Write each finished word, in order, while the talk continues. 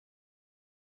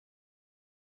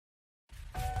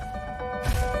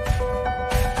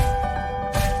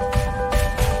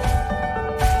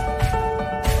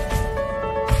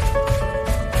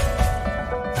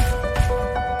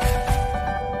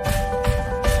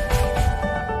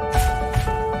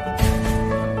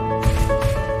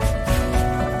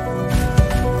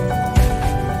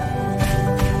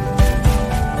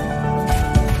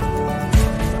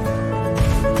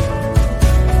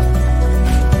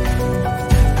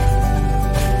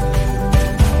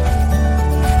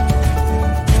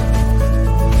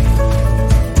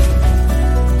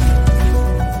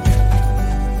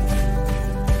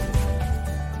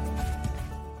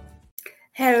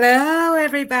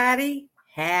everybody.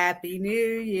 Happy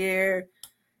New Year.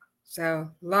 So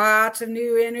lots of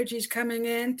new energies coming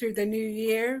in through the new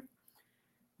year.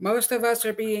 Most of us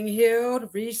are being healed,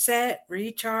 reset,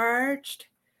 recharged.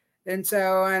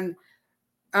 And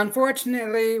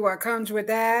unfortunately, what comes with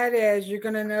that is you're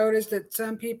going to notice that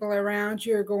some people around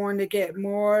you are going to get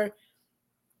more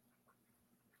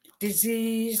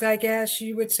disease, I guess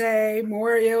you would say,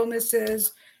 more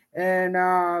illnesses.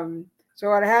 And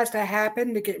so it has to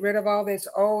happen to get rid of all this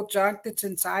old junk that's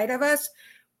inside of us.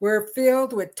 We're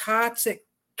filled with toxic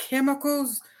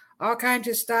chemicals, all kinds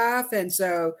of stuff. And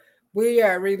so we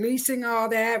are releasing all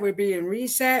that. We're being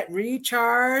reset,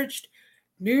 recharged.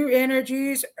 New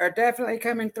energies are definitely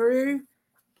coming through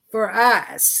for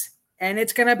us. And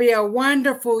it's going to be a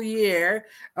wonderful year,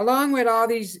 along with all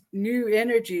these new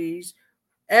energies.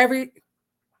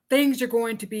 Things are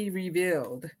going to be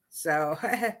revealed. So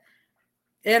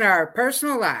in our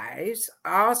personal lives,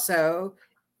 also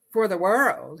for the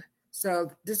world.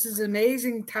 So this is an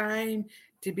amazing time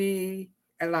to be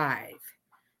alive.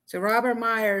 So Robert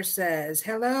Meyer says,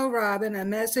 hello, Robin, a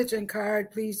message and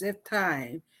card, please, if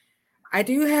time. I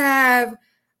do have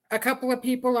a couple of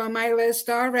people on my list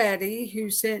already who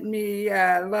sent me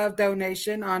a love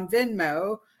donation on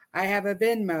Venmo. I have a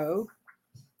Venmo.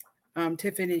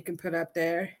 Tiffany can put up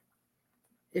there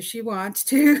if she wants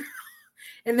to.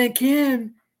 And then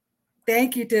Kim,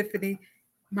 thank you, Tiffany,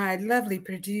 my lovely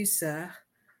producer.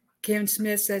 Kim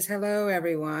Smith says, hello,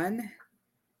 everyone.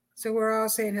 So we're all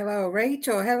saying hello.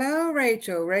 Rachel, hello,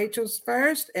 Rachel. Rachel's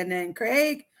first, and then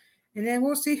Craig, and then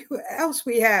we'll see who else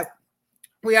we have.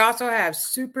 We also have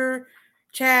super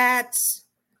chats,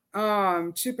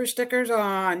 super stickers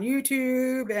on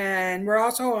YouTube, and we're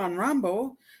also on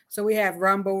Rumble. So we have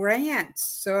Rumble Rants.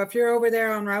 So if you're over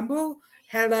there on Rumble,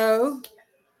 hello.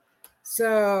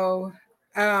 So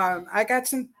I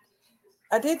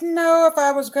didn't know if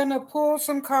I was going to pull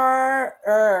some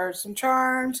some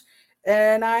charms,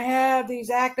 and I have these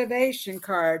activation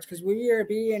cards because we are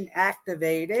being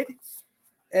activated.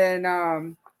 And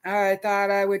I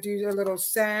thought I would do a little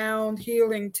sound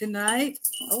healing tonight.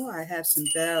 Oh, I have some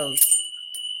bells.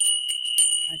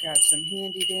 I got some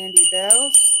handy dandy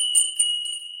bells.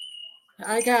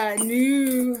 I got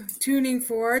new tuning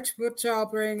forks, which I'll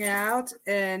bring out,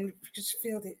 and just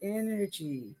feel the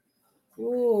energy.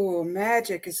 Ooh,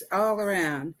 magic is all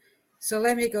around. So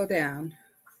let me go down.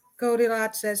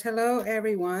 Goldilocks says, hello,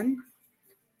 everyone.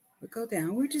 We go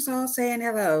down. We're just all saying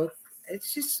hello.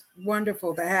 It's just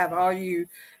wonderful to have all you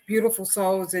beautiful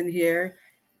souls in here.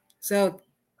 So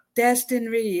Destin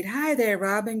Reed, hi there,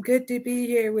 Robin. Good to be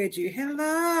here with you.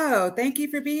 Hello. Thank you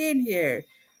for being here.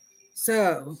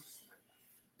 So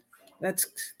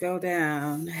let's go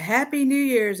down. Happy New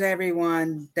Year's,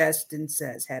 everyone, Destin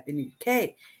says. Happy New Year.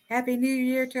 Kate, Happy New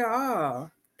Year to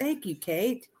all. Thank you,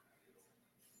 Kate.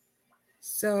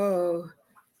 So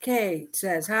Kate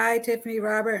says, hi, Tiffany,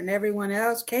 Robert, and everyone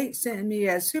else. Kate sent me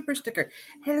a super sticker.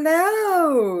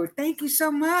 Hello. Thank you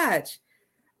so much.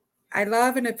 I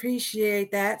love and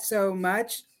appreciate that so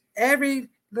much. Every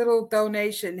little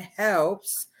donation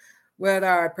helps with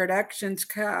our production's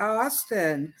cost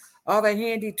and all the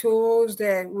handy tools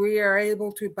that we are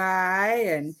able to buy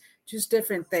and just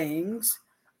different things.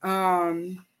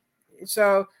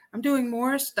 So I'm doing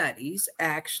more studies,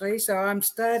 actually. So I'm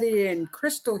studying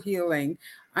crystal healing.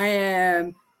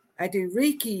 I do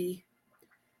Reiki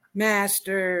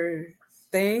master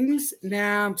things.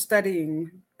 Now I'm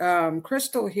studying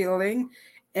crystal healing,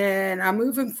 and I'm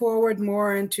moving forward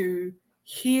more into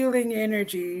healing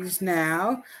energies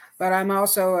now. But I'm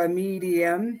also a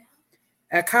medium,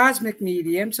 a cosmic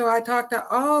medium. So I talk to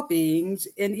all beings,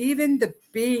 and even the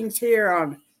beings here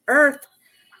on Earth.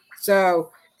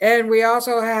 So, and we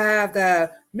also have the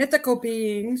mythical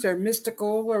beings or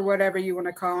mystical or whatever you want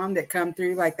to call them that come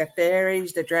through, like the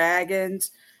fairies, the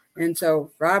dragons. And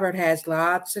so Robert has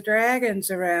lots of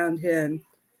dragons around him.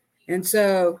 And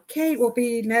so Kate will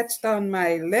be next on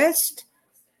my list.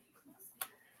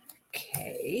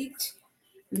 Kate,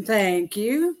 thank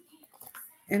you.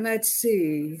 And let's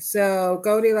see. So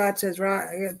Goldilocks says,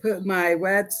 put my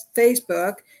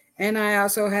Facebook, and I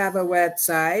also have a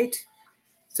website.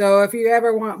 So if you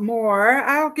ever want more,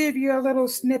 I'll give you a little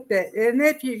snippet. And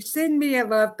if you send me a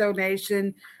love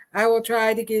donation, I will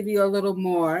try to give you a little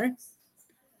more.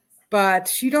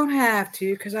 But you don't have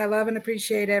to, because I love and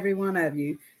appreciate every one of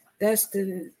you.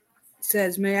 Destin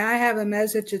says, may I have a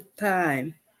message at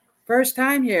time? First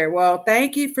time here. Well,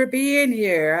 thank you for being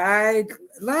here. I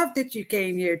love that you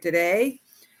came here today.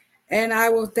 And I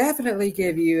will definitely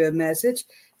give you a message.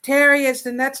 Terry is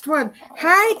the next one.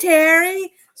 Hi,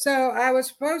 Terry. So I was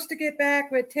supposed to get back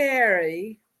with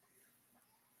Terry.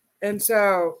 And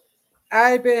so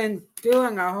I've been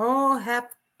doing a whole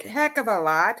heck of a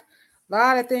lot. A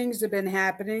lot of things have been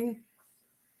happening,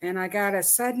 and I got a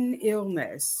sudden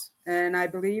illness, and I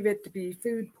believe it to be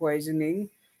food poisoning,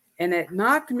 and it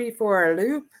knocked me for a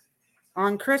loop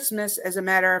on Christmas, as a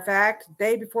matter of fact,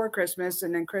 day before Christmas,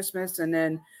 and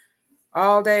then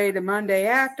all day the Monday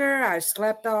after. I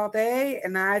slept all day,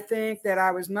 and I think that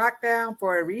I was knocked down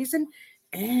for a reason.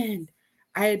 And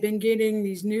I had been getting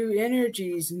these new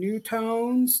energies, new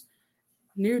tones,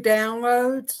 new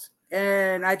downloads,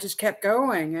 and I just kept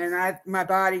going. And my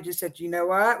body just said, you know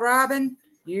what, Robin,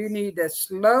 you need to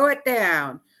slow it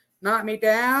down, knock me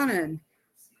down, and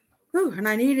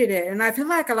I needed it. And I feel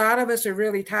like a lot of us are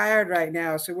really tired right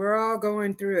now, so we're all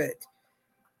going through it.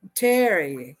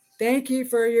 Terry, thank you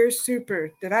for your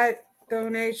super. Did I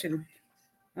donation?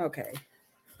 Okay.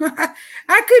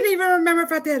 I couldn't even remember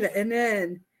if I did it. And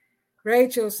then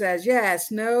Rachel says,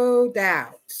 yes, no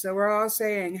doubt. So we're all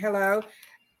saying hello.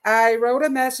 I wrote a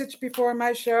message before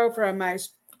my show from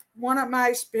one of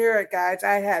my spirit guides.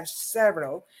 I have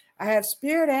several. I have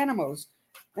spirit animals.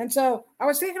 And so I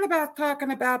was thinking about talking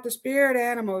about the spirit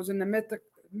animals and the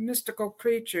mystical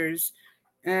creatures.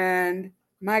 And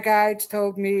my guides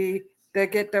told me to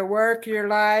get the work your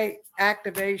light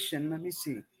activation. Let me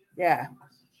see. Yeah.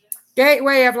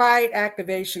 Gateway of Light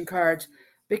activation cards,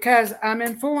 because I'm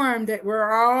informed that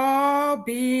we're all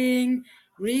being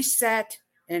reset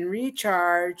and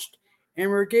recharged, and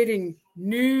we're getting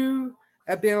new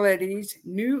abilities,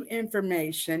 new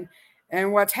information.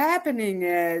 And what's happening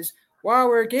is, while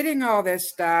we're getting all this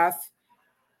stuff,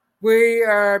 we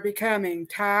are becoming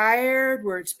tired.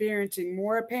 We're experiencing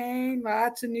more pain,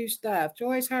 lots of new stuff.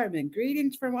 Joyce Hartman,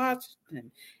 greetings from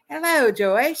Washington. Hello,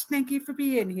 Joyce. Thank you for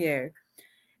being here.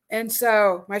 And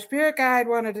so my spirit guide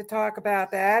wanted to talk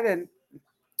about that. And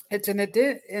it's an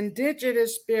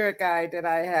indigenous spirit guide that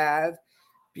I have.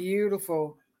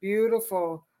 Beautiful,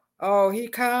 beautiful. Oh, he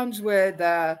comes with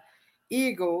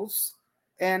eagles,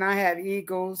 and I have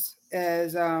eagles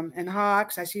as and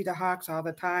hawks. I see the hawks all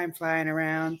the time flying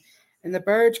around. And the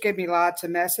birds give me lots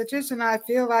of messages, and I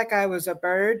feel like I was a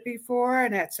bird before,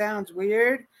 and that sounds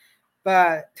weird,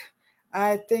 but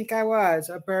I think I was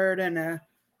a bird in a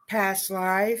past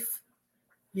life,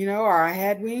 or I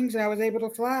had wings and I was able to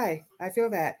fly. I feel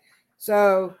that.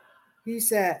 So he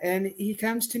said, and he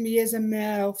comes to me as a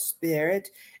male spirit.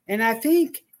 And I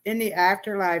think in the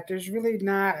afterlife, there's really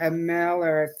not a male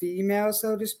or a female,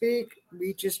 so to speak.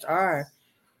 We just are.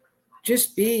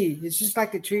 Just be. It's just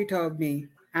like the tree told me,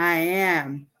 I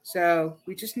am. So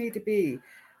we just need to be.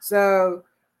 So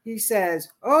he says,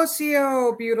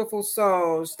 "Osio, beautiful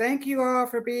souls, thank you all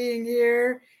for being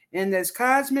here in this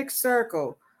cosmic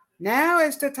circle. Now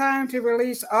is the time to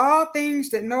release all things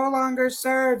that no longer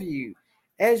serve you.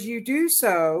 As you do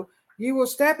so, you will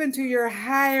step into your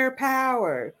higher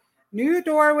power. New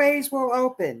doorways will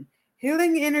open.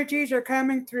 Healing energies are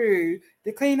coming through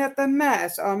to clean up the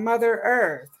mess on Mother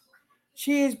Earth.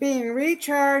 She is being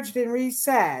recharged and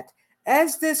reset.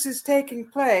 As this is taking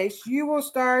place, you will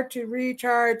start to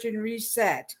recharge and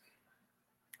reset.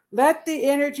 Let the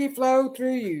energy flow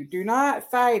through you. Do not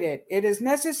fight it. It is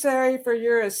necessary for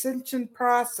your ascension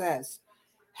process.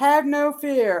 Have no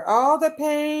fear. All the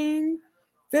pain,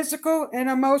 physical and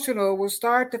emotional, will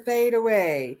start to fade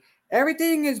away.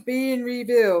 Everything is being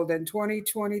revealed in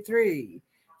 2023.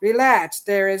 Relax.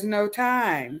 There is no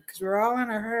time, because we're all in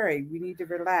a hurry. We need to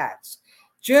relax.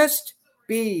 Just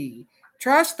be.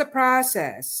 Trust the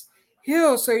process.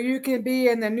 Heal so you can be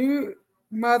in the new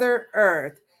Mother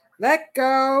Earth. Let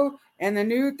go, and the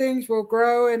new things will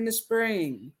grow in the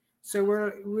spring.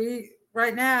 So we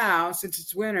right now, since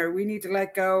it's winter, we need to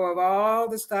let go of all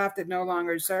the stuff that no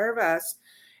longer serve us,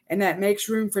 and that makes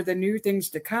room for the new things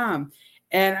to come.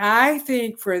 And I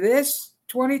think for this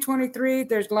 2023,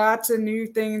 there's lots of new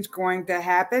things going to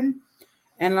happen,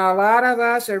 and a lot of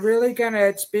us are really going to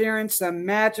experience some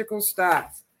magical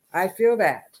stuff. I feel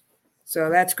that.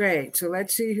 So that's great. So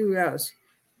let's see who else.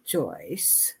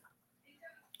 Joyce.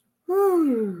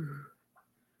 Woo.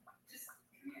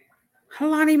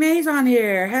 Lonnie Mae's on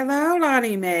here. Hello,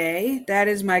 Lonnie Mae. That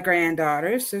is my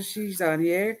granddaughter, so she's on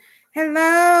here.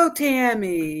 Hello,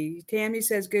 Tammy. Tammy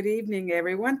says, good evening,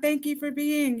 everyone. Thank you for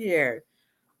being here.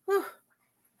 Whew.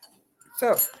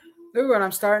 So, and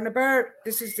I'm starting to burp.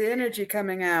 This is the energy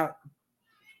coming out.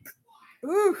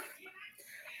 Ooh.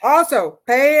 Also,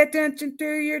 pay attention to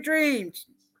your dreams.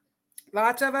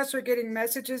 Lots of us are getting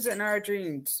messages in our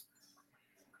dreams.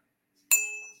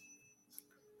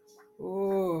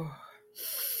 Ooh.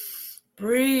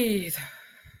 Breathe.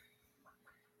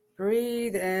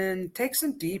 Breathe and take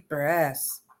some deep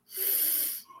breaths.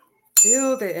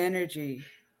 Feel the energy.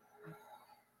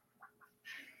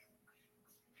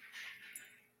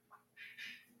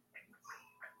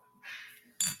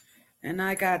 And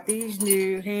I got these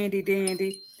new handy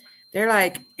dandy. They're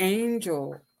like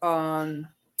angel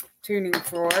tuning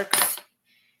forks.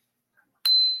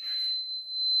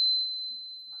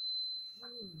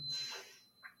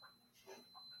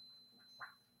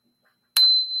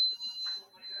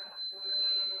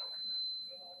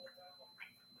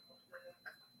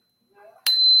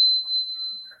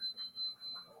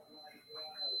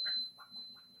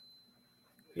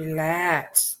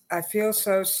 Relax. I feel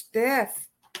so stiff.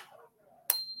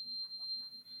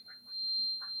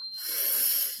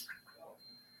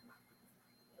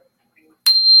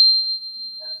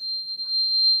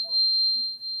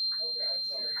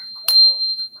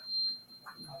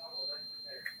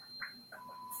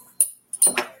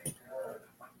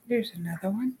 Here's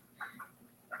another one.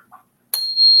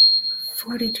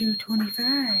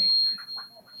 42.25.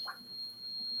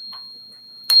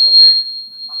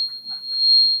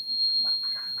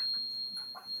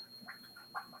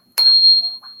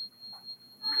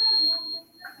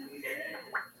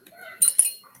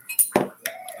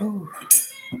 Oh,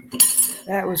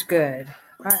 that was good.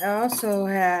 I also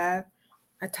have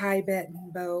a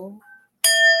Tibetan bow.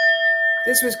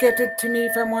 This was gifted to me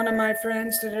from one of my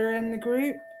friends that are in the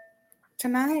group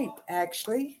tonight,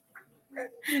 actually.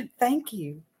 Thank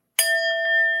you.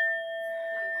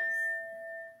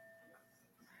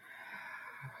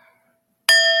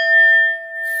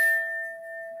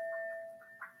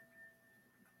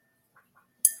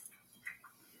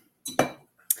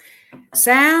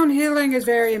 Sound healing is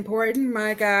very important.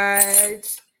 My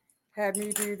guides have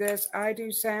me do this. I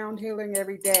do sound healing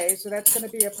every day, so that's going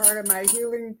to be a part of my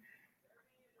healing.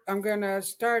 I'm going to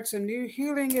start some new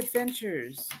healing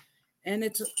adventures, and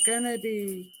it's going to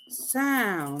be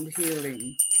sound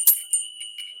healing.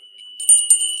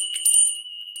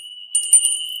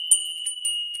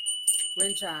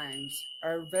 Wind chimes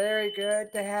are very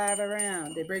good to have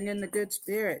around. They bring in the good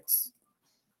spirits.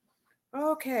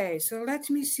 Okay, so let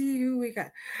me see who we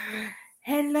got.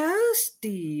 Hello,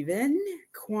 Stephen.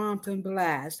 Quantum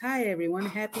Blast. Hi, everyone.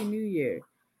 Happy New Year.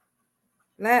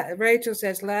 Rachel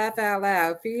says, laugh out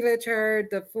loud. Felix heard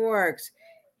the forks.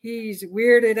 He's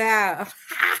weirded out.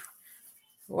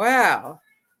 Wow.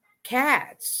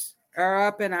 Cats are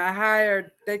up in a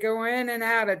higher, they go in and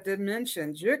out of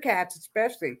dimensions. Your cats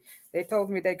especially. They told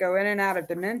me they go in and out of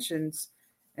dimensions.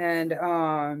 And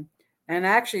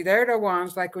actually they're the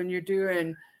ones like when you're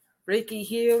doing Reiki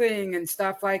healing and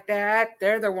stuff like that,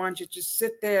 they're the ones that just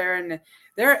sit there and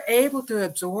they're able to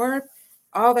absorb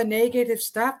all the negative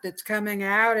stuff that's coming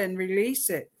out and release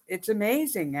it. It's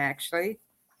amazing, actually.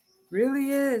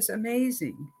 Really is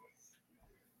amazing.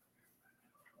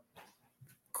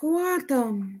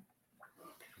 Quantum.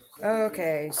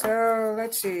 Okay, so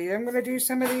let's see. I'm going to do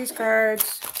some of these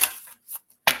cards.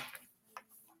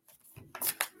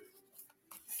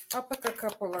 I'll pick a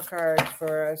couple of cards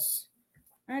for us.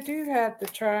 I do have the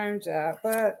chimes out,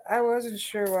 but I wasn't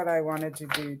sure what I wanted to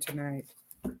do tonight.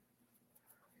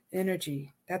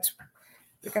 Energy.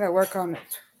 We got to work on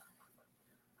it.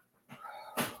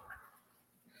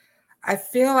 I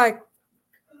feel like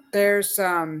there's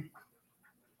some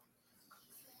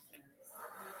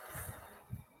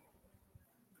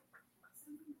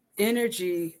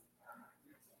energy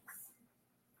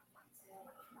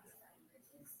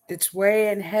that's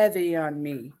weighing heavy on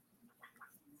me.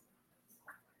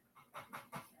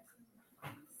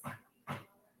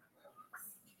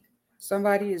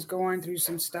 Somebody is going through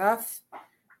some stuff.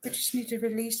 I just need to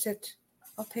release it.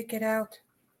 I'll take it out.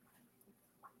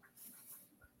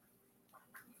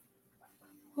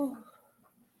 Oh,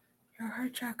 your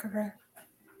heart chakra.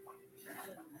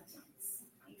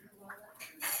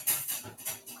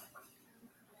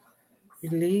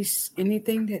 Release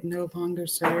anything that no longer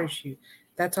serves you.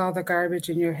 That's all the garbage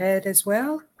in your head as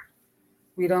well.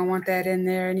 We don't want that in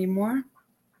there anymore.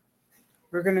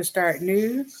 We're going to start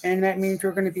new, and that means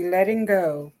we're going to be letting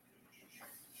go.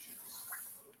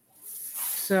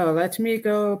 So let me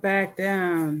go back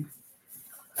down.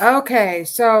 Okay,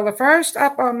 so the first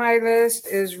up on my list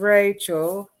is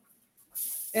Rachel.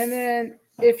 And then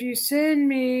if you send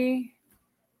me,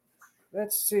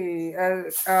 let's see,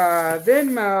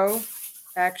 Venmo,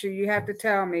 actually you have to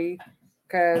tell me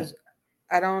because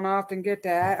I don't often get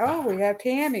that. Oh, we have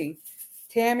Tammy.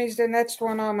 Tammy's the next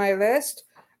one on my list.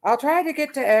 I'll try to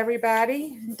get to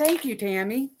everybody. Thank you,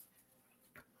 Tammy.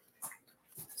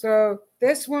 So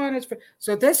this one is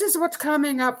so this is what's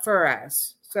coming up for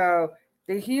us. So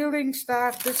the healing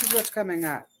stuff, this is what's coming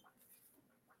up.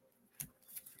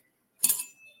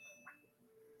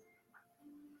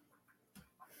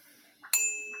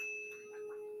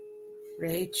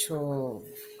 Rachel.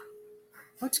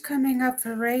 What's coming up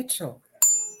for Rachel?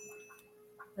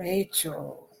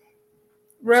 Rachel.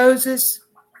 Roses.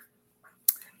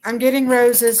 I'm getting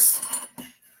roses.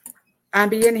 I'm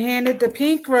being handed the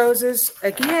pink roses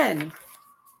again.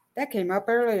 That came up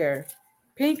earlier.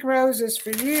 Pink roses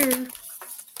for you,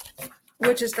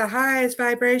 which is the highest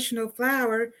vibrational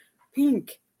flower.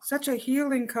 Pink. Such a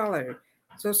healing color.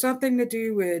 So something to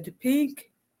do with pink.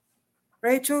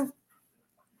 Rachel?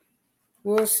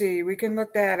 We'll see. We can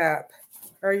look that up.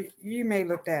 Or you may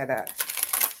look that up.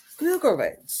 Google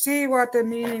it. See what the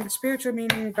meaning, spiritual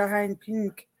meaning behind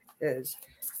pink is.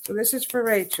 So this is for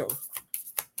Rachel.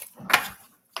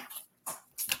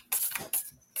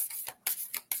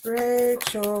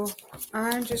 Rachel,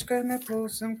 I'm just going to pull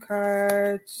some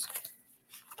cards.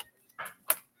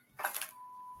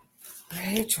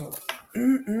 Rachel.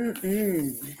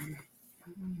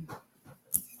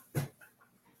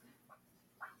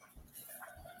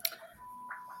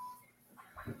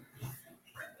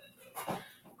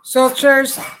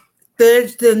 Soldiers,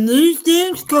 there's the new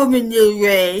things coming your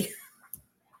way.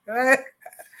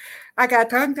 I got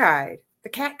tongue-tied. The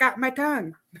cat got my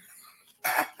tongue.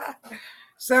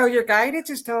 So your guidance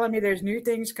is telling me there's new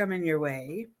things coming your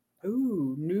way.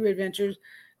 Ooh, new adventures,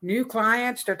 new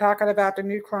clients. They're talking about the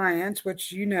new clients,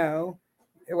 which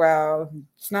well,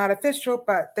 it's not official,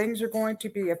 but things are going to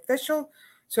be official.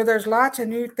 So there's lots of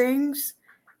new things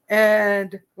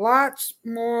and lots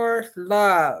more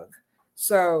love.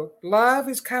 So love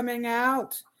is coming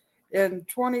out in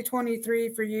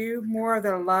 2023 for you, more of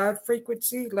the love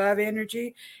frequency, love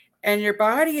energy, and your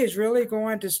body is really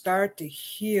going to start to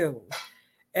heal.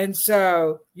 And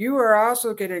so you are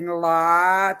also getting a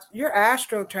lot, you're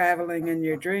astral traveling in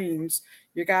your dreams.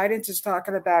 Your guidance is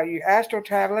talking about you astral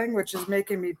traveling, which is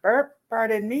making me burp.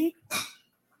 Pardon me.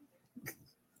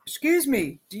 Excuse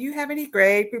me. Do you have any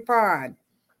Grey Poupon?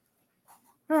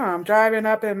 Oh, I'm driving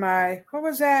up in my, what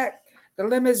was that? The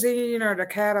limousine or the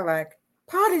Cadillac.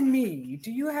 Pardon me.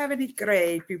 Do you have any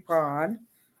Grey Poupon?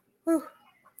 Whew.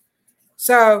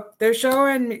 So they're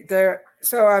showing me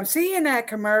so I'm seeing that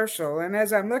commercial, and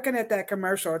as I'm looking at that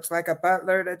commercial, it's like a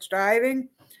butler that's driving.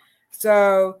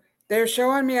 So they're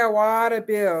showing me a lot of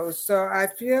bills. So I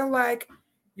feel like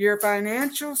your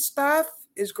financial stuff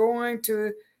is going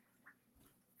to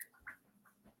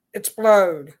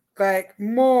explode. Like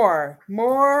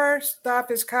more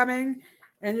stuff is coming,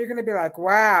 and you're going to be like,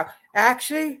 wow.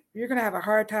 Actually, you're going to have a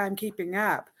hard time keeping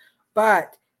up.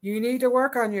 But you need to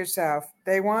work on yourself.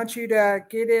 They want you to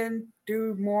get in,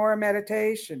 do more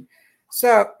meditation.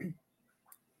 So,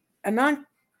 Anunnaki,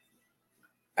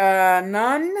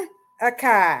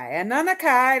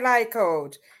 light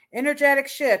codes, energetic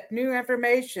shift, new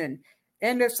information,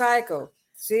 end of cycle.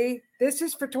 See, this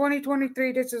is for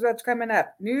 2023. This is what's coming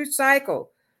up. New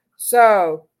cycle.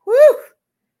 So,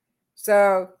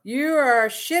 So you are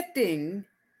shifting,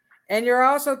 and you're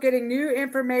also getting new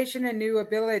information and new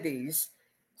abilities.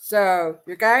 So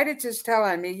your guidance is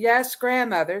telling me, yes,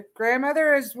 grandmother.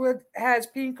 Grandmother has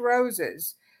pink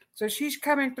roses. So she's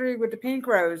coming through with the pink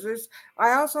roses.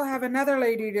 I also have another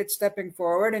lady that's stepping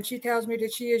forward, and she tells me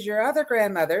that she is your other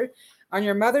grandmother on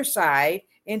your mother's side,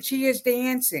 and she is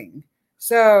dancing.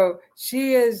 So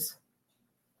she's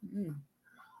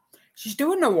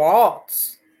doing the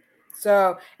waltz.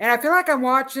 So, and I feel like I'm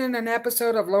watching an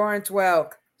episode of Lawrence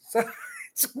Welk. So,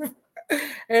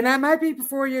 and that might be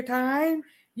before your time.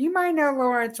 You might know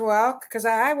Lawrence Welk because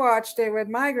I watched it with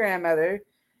my grandmother,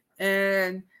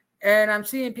 and I'm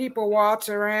seeing people waltz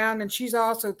around, and she's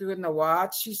also doing the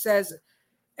waltz. She says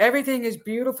everything is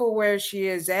beautiful where she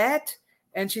is at,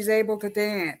 and she's able to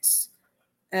dance.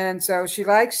 And so she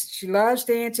loves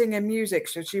dancing and music.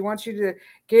 So she wants you to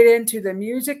get into the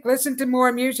music, listen to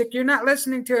more music. You're not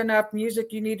listening to enough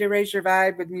music. You need to raise your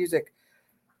vibe with music.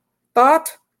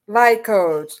 Thought, light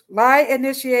codes, light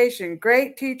initiation,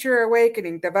 great teacher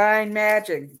awakening, divine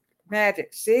magic.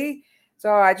 See?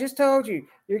 So I just told you,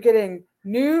 you're getting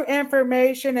new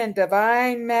information and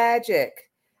divine magic.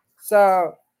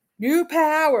 So new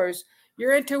powers,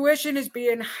 your intuition is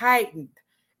being heightened.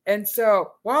 And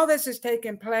so while this is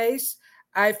taking place,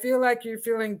 I feel like you're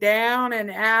feeling down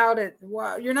and out.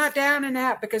 Well, you're not down and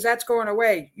out because that's going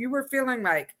away. You were feeling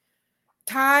like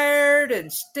tired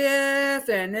and stiff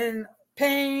and in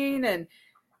pain. And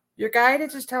your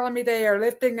guidance is telling me they are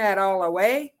lifting that all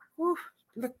away. Whew,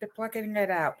 look, they're plucking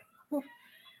it out. Whew,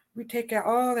 we take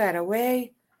all that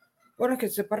away. Or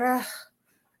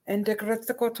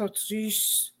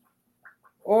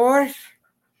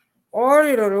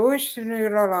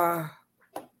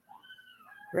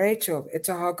Rachel, it's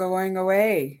all going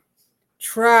away.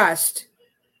 Trust.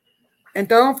 And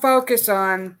don't focus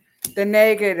on the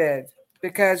negative.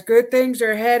 because good things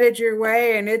are headed your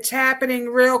way and it's happening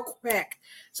real quick.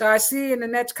 So I see in the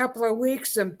next couple of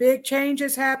weeks some big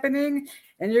changes happening,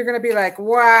 and you're going to be like,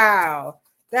 wow,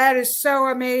 that is so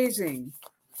amazing.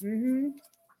 And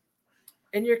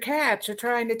your cats are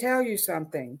trying to tell you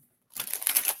something.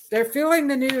 They're feeling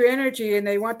the new energy and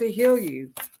they want to heal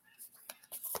you.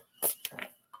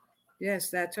 Yes,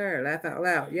 that's her. Laugh out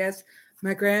loud. Yes,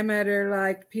 my grandmother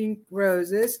liked pink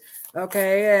roses.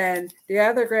 Okay, and the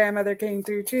other grandmother came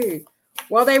through too.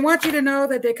 Well, they want you to know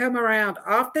that they come around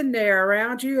often. They're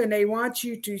around you and they want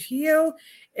you to heal.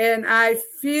 And I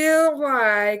feel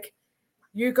like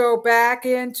you go back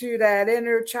into that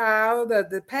inner child of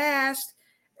the past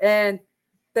and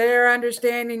they're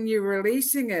understanding you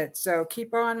releasing it. So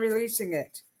keep on releasing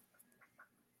it.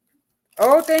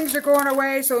 Old things are going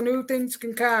away so new things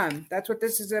can come. That's what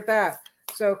this is about.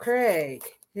 So Craig,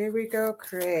 here we go,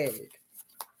 Craig.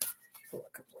 Pull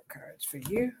a couple of cards for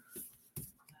you.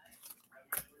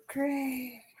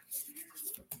 Craig.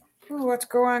 Ooh, what's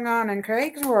going on in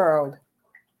Craig's world?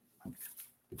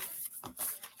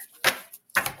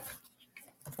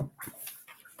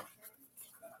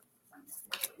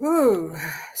 Ooh,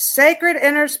 sacred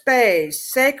inner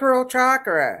space, sacral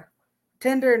chakra,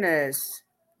 tenderness,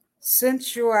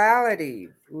 sensuality.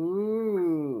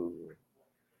 Ooh.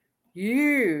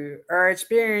 You are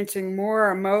experiencing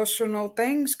more emotional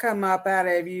things come up out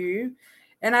of you.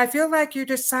 And I feel like you're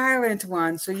the silent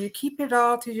one. So you keep it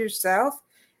all to yourself.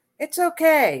 It's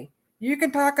okay. You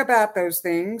can talk about those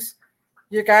things.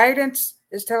 Your guidance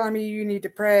is telling me you need to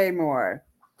pray more.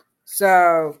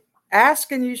 So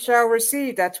ask and you shall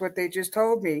receive. That's what they just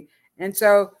told me. And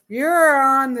so you're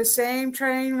on the same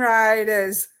train ride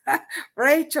as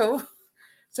Rachel.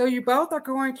 So you both are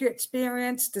going to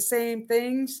experience the same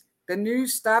things. The new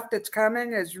stuff that's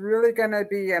coming is really going to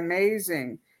be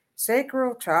amazing.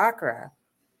 Sacral chakra.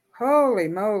 Holy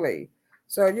moly.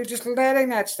 So you're just letting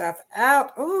that stuff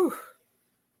out. Ooh.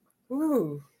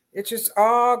 Ooh. It's just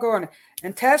all going.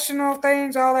 Intestinal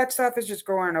things, all that stuff is just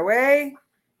going away.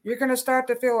 You're going to start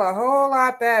to feel a whole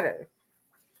lot better.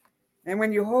 And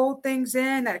when you hold things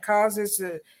in, that causes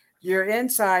your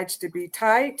insides to be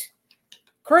tight.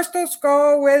 Crystal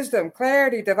skull wisdom,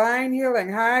 clarity, divine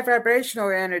healing, high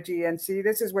vibrational energy. And see,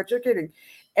 this is what you're getting.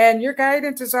 And your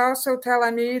guidance is also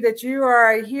telling me that you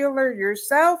are a healer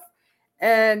yourself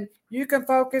and you can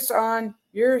focus on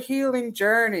your healing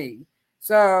journey.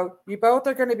 So you both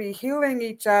are going to be healing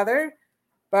each other,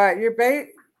 but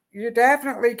you're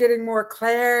definitely getting more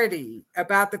clarity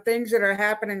about the things that are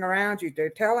happening around you. They're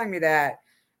telling me that.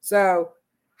 So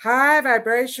high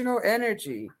vibrational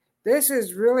energy. This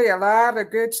is really a lot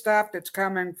of good stuff that's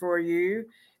coming for you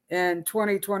in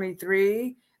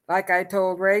 2023. Like I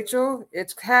told Rachel,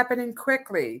 it's happening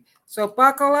quickly. So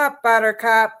buckle up,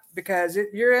 Buttercup, because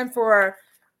you're in for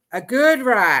a good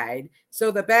ride. So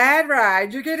the bad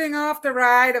ride, you're getting off the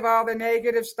ride of all the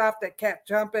negative stuff that kept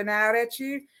jumping out at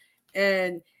you.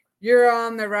 And you're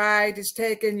on the ride is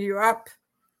taking you up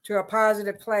to a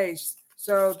positive place.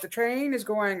 So the train is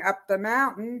going up the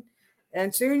mountain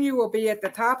and soon you will be at the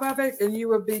top of it and you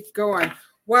will be going,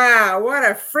 wow, what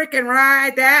a freaking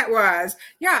ride that was.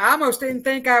 Yeah, I almost didn't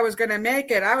think I was going to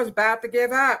make it. I was about to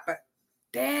give up, but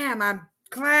damn, I'm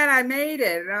glad I made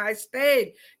it and I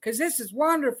stayed because this is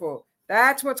wonderful.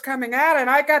 That's what's coming out and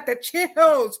I got the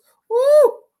chills.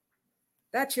 Woo!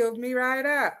 That chilled me right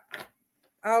up.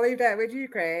 I'll leave that with you,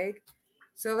 Craig.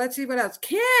 So let's see what else.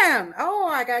 Kim. Oh,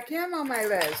 I got Kim on my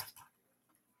list.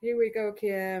 Here we go,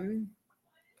 Kim.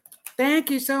 Thank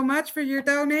you so much for your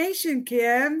donation,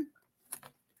 Kim.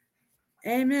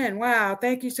 Amen. Wow.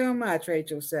 Thank you so much,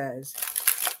 Rachel says.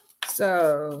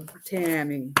 So,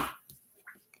 Tammy.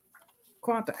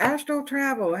 Quantum astral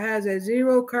travel has a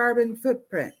zero carbon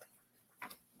footprint.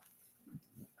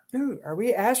 Ooh, are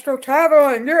we astral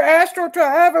traveling? You're astral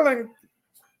traveling.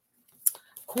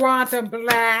 Quantum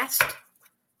blast.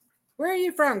 Where are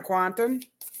you from, Quantum?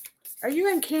 Are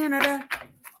you in Canada?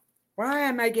 Why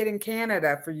am I getting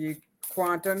Canada for you,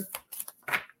 Quantum?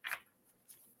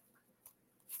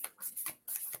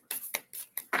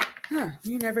 Huh,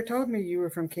 you never told me you were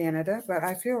from Canada, but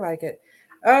I feel like it.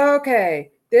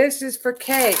 Okay, this is for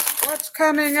Kate. What's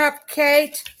coming up,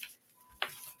 Kate?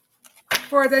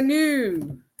 For the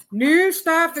new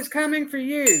stuff is coming for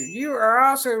you. You are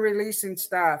also releasing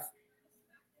stuff.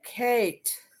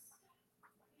 Kate.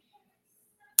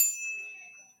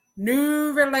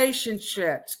 New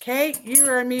relationships. Kate, you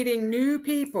are meeting new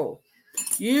people.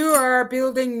 You are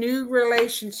building new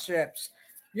relationships.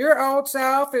 Your old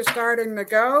self is starting to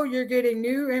go. You're getting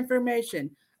new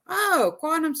information. Oh,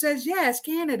 Quantum says yes,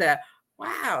 Canada.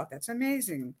 Wow, that's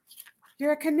amazing.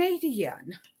 You're a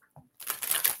Canadian.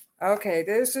 Okay,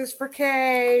 this is for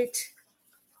Kate.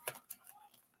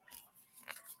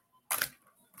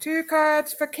 2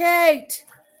 cards for Kate.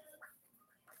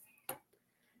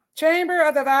 Chamber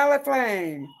of the Violet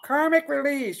Flame. Karmic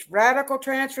release. Radical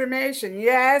transformation.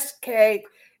 Yes, Kate.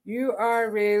 You are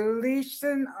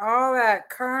releasing all that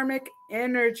karmic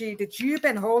energy that you've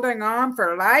been holding on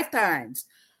for lifetimes.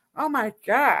 Oh my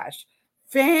gosh.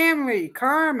 Family,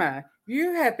 karma.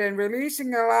 You have been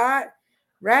releasing a lot.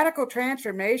 Radical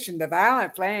transformation, the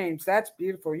violent flames. That's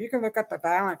beautiful. You can look up the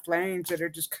violent flames that are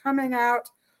just coming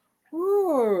out.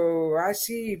 Ooh, I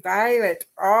see violet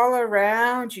all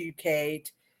around you,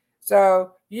 Kate.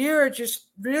 So you are just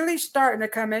really starting to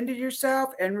come into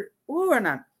yourself and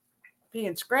I'm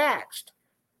being scratched.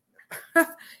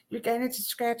 You're getting to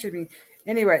scratching me.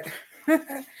 Anyway,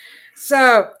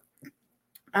 so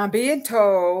I'm being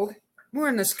told we're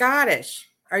in the Scottish.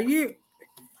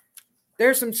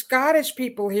 There's some Scottish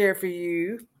people here for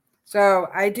you. So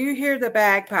I do hear the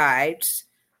bagpipes.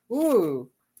 Ooh,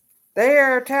 they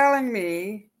are telling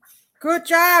me, good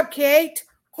job, Kate.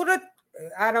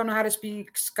 I don't know how to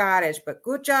speak Scottish, but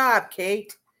good job,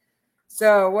 Kate.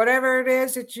 So whatever it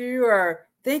is that you are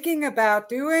thinking about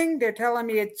doing, they're telling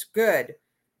me it's good.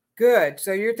 Good.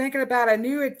 So you're thinking about a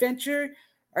new adventure.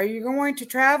 Are you going to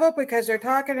travel? Because they're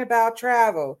talking about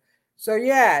travel. So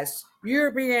yes, you're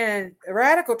being a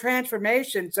radical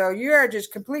transformation. So you are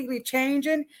just completely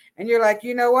changing. And you're like,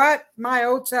 you know what? My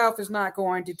old self is not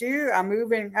going to do. I'm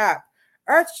moving up.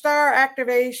 Earth star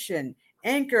activation,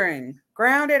 anchoring,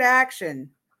 grounded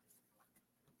action.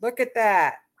 Look at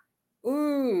that.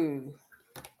 Ooh.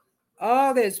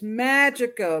 All this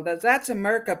magical. That's a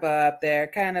Merkaba up there.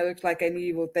 Kind of looks like an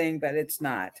evil thing, but it's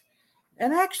not.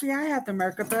 And actually, I have the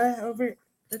Merkaba over.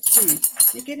 Let's see.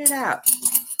 Let me get it out.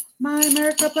 My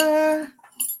Merkaba.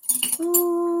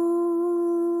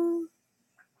 Ooh.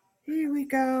 Here we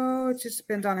go. It just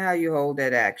depends on how you hold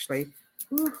it, actually.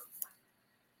 Ooh.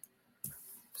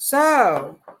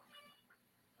 So,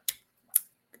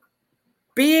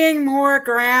 being more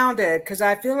grounded, because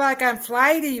I feel like I'm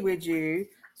flighty with you.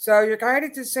 So, your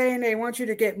guidance is saying they want you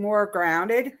to get more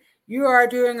grounded. You are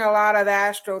doing a lot of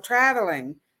astral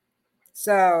traveling.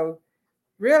 So,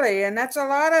 really, and that's a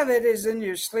lot of it is in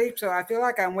your sleep. So I feel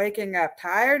like I'm waking up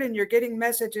tired and you're getting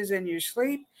messages in your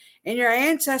sleep, and your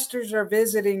ancestors are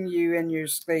visiting you in your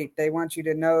sleep. They want you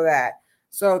to know that.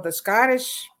 So the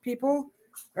Scottish people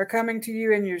are coming to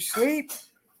you in your sleep.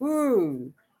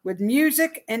 Ooh, with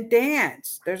music and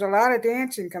dance. There's a lot of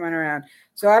dancing coming around.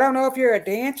 So I don't know if you're a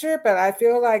dancer, but I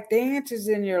feel like dance is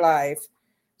in your life.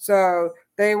 So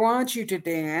they want you to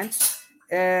dance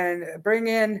and bring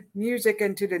in music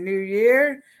into the new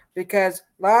year, because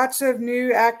lots of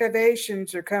new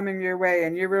activations are coming your way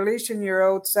and you're releasing your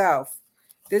old self.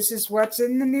 This is what's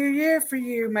in the new year for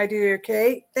you, my dear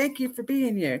Kate. Thank you for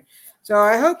being here. So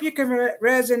I hope you can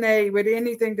resonate with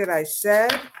anything that I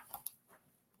said.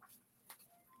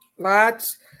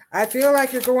 Lots. I feel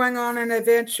like you're going on an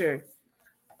adventure.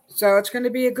 So it's going to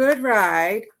be a good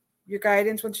ride. Your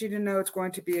guidance wants you to know it's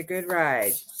going to be a good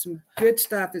ride. Some good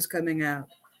stuff is coming out.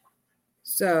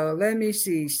 So let me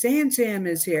see. Sam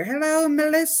is here. Hello,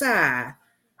 Melissa.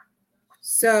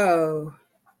 So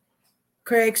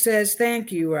Craig says,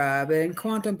 thank you, Rob. And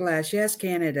Quantum Blast, yes,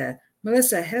 Canada.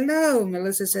 Melissa, hello.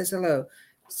 Melissa says hello.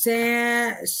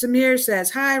 Samir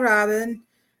says, hi, Robin,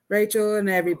 Rachel, and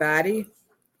everybody.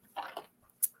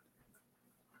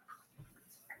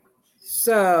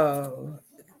 So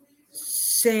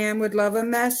Sam would love a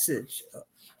message.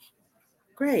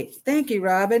 Great. Thank you,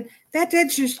 Robin. That's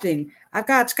interesting. I've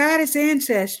got Scottish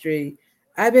ancestry.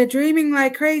 I've been dreaming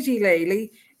like crazy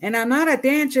lately, and I'm not a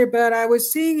dancer, but I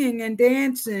was singing and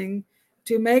dancing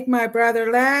to make my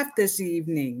brother laugh this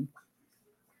evening.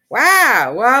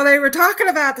 Wow. Well, they were talking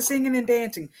about the singing and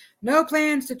dancing. No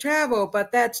plans to travel,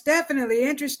 but that's definitely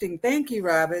interesting. Thank you,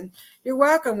 Robin. You're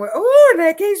welcome. Oh,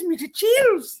 that gives me the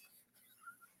chills.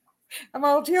 I'm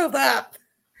all chilled up.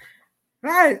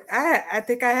 Right. I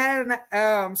think I had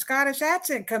a Scottish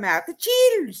accent come out. The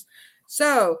cheaters.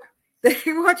 So they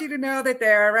want you to know that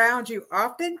they're around you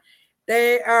often.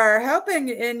 They are helping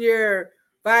in your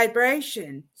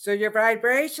vibration. So your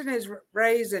vibration is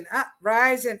rising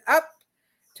up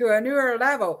to a newer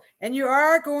level. And you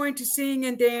are going to sing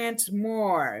and dance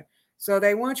more. So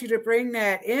they want you to bring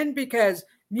that in, because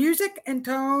music and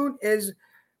tone is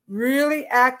really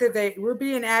we're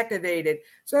being activated.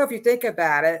 So if you think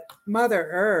about it, Mother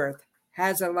Earth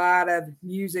has a lot of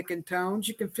music and tones.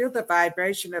 You can feel the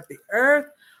vibration of the earth.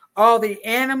 All the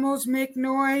animals make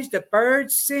noise, the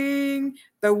birds sing,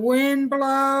 the wind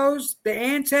blows, the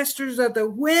ancestors of the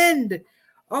wind.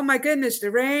 Oh my goodness, the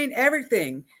rain,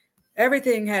 everything.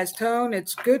 Everything has tone.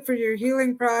 It's good for your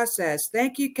healing process.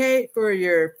 Thank you, Kate, for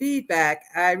your feedback.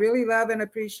 I really love and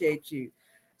appreciate you.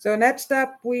 So next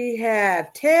up we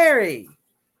have Terry.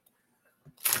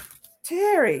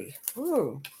 Terry.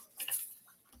 Ooh.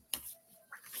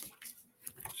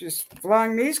 Just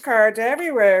flung these cards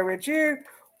everywhere with you.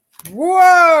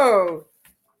 Whoa!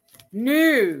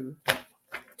 New.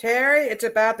 Terry, it's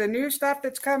about the new stuff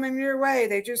that's coming your way.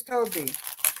 They just told me.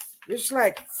 Just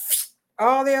like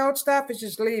all the old stuff is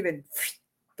just leaving.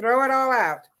 Throw it all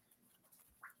out.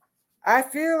 I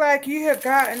feel like you have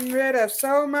gotten rid of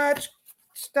so much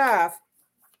stuff.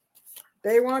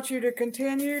 They want you to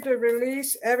continue to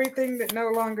release everything that no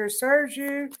longer serves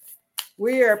you.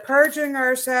 We are purging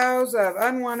ourselves of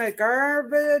unwanted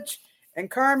garbage and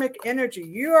karmic energy.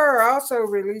 You are also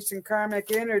releasing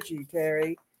karmic energy,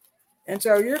 Terry. And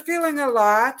so you're feeling a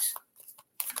lot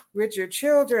with your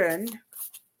children.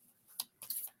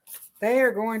 They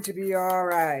are going to be all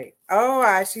right. Oh,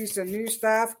 I see some new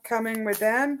stuff coming with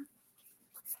them.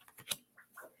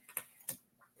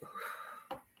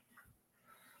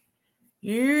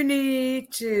 You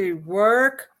need to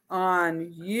work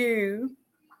on you.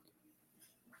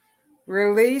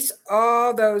 Release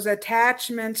all those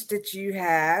attachments that you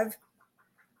have.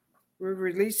 We're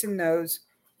releasing those.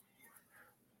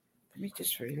 Let me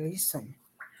just release them.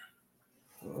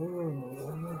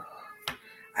 Oh.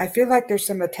 I feel like there's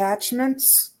some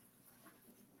attachments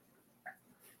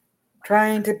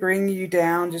trying to bring you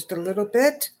down just a little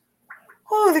bit.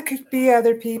 Oh, there could be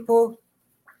other people.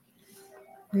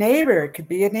 Neighbor, it could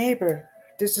be a neighbor.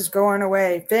 This is going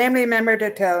away. Family member,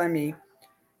 they're telling me.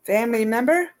 Family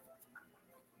member?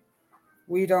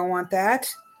 We don't want that.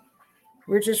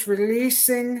 We're just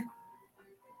releasing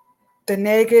the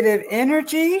negative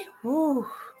energy. Ooh,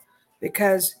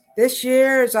 because this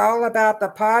year is all about the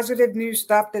positive new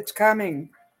stuff that's coming.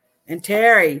 And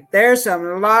Terry, there's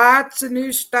some lots of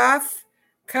new stuff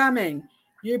coming.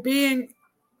 You're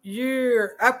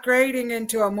upgrading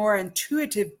into a more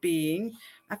intuitive being.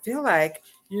 I feel like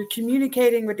you're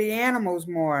communicating with the animals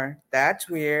more. That's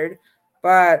weird.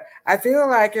 But I feel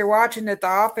like you're watching the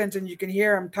dolphins and you can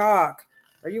hear them talk.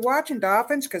 Are you watching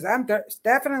dolphins? Because I'm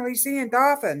definitely seeing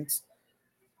dolphins.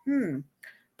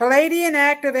 Palladian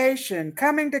activation,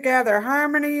 coming together,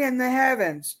 harmony in the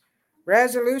heavens.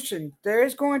 Resolution. There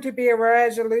is going to be a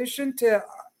resolution to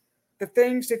the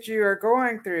things that you are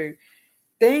going through.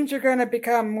 Things are going to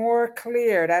become more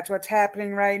clear. That's what's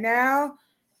happening right now.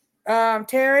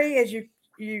 Terry, as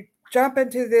you jump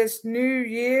into this new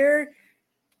year,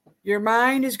 your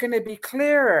mind is going to be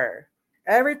clearer.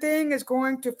 Everything is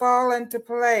going to fall into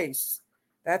place.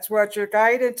 That's what your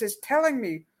guidance is telling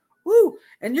me. Woo!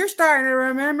 And you're starting to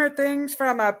remember things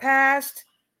from a past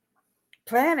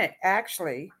planet,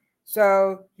 actually.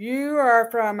 So you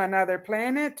are from another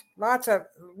planet. A lot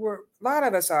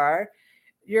of us are.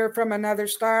 You're from another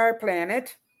star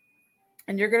planet,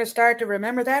 and you're going to start to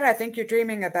remember that. I think you're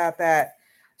dreaming about that.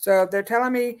 So they're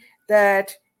telling me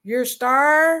that your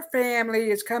star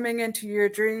family is coming into your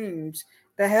dreams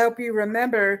to help you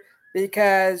remember,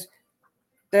 because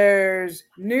there's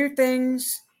new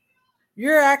things.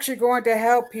 You're actually going to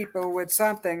help people with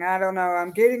something. I don't know.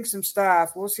 I'm getting some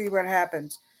stuff. We'll see what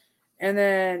happens. And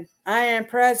then I am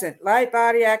present, light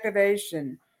body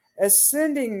activation,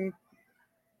 ascending,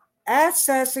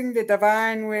 accessing the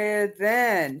divine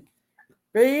within,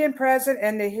 being present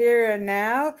in the here and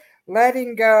now,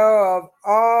 letting go of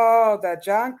all the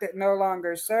junk that no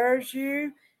longer serves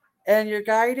you. And your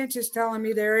guidance is telling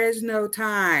me there is no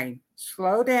time.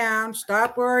 Slow down.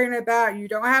 Stop worrying about you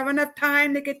don't have enough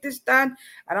time to get this done.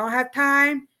 I don't have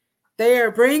time. They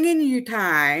are bringing you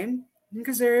time,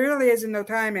 because there really isn't no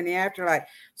time in the afterlife.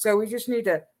 So we just need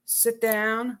to sit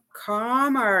down,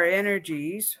 calm our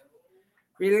energies,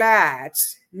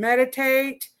 relax,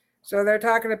 meditate. So they're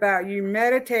talking about you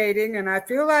meditating, and I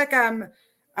feel like I'm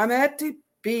at the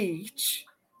beach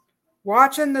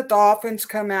watching the dolphins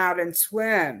come out and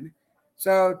swim.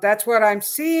 So that's what I'm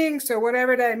seeing. So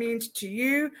whatever that means to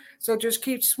you. So just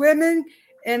keep swimming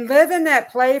and live in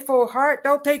that playful heart.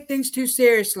 Don't take things too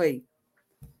seriously.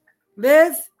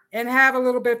 Live and have a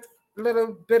little bit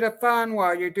of fun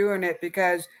while you're doing it,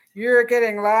 because you're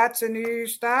getting lots of new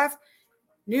stuff.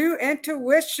 New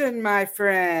intuition, my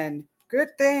friend.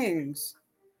 Good things.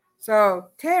 So,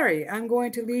 Terry, I'm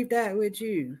going to leave that with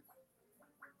you.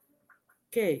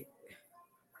 Kate.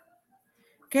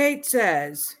 Kate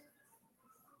says,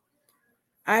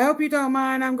 I hope you don't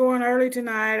mind. I'm going early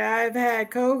tonight. I've had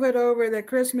COVID over the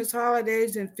Christmas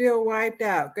holidays and feel wiped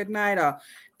out. Good night, all.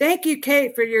 Thank you,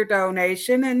 Kate, for your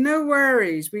donation. And no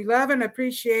worries. We love and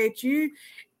appreciate you.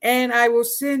 And I will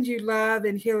send you love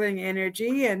and healing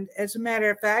energy. And as a matter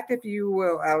of fact, if you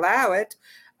will allow it,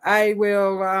 I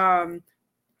will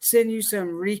send you some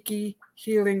Reiki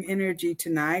healing energy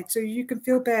tonight so you can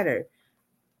feel better.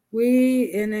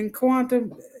 And then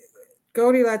Quantum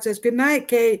Goldilocks says, "Good night,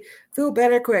 Kate. Feel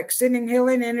better quick. Sending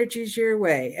healing energies your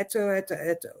way."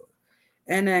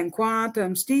 And then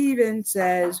Quantum Steven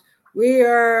says, "We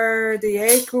are the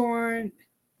acorn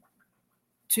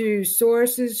to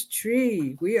Source's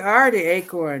tree. We are the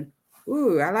acorn."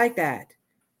 Ooh, I like that.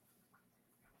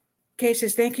 Kate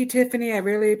says, "Thank you, Tiffany. I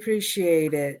really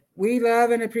appreciate it. We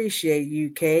love and appreciate you,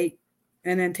 Kate."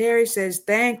 And then Terry says,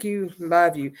 "Thank you,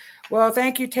 love you." Well,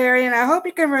 thank you, Terry. And I hope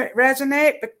you can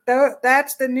resonate. But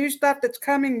that's the new stuff that's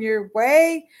coming your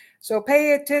way. So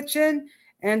pay attention.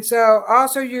 And so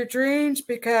also your dreams,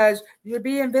 because you're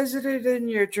being visited in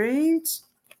your dreams.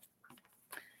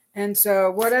 And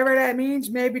so whatever that means,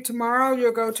 maybe tomorrow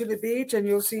you'll go to the beach and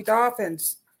you'll see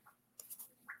dolphins.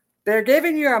 They're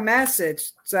giving you a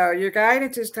message. So your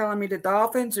guidance is telling me the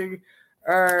dolphins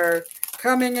are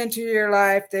coming into your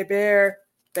life. They bear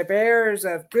the bearers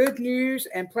of good news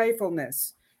and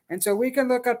playfulness. And so we can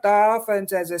look up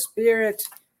dolphins as a spirit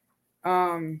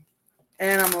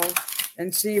animal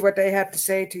and see what they have to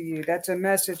say to you. That's a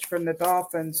message from the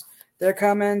dolphins. They're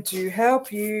coming to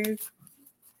help you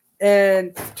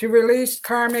and to release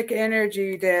karmic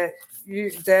energy the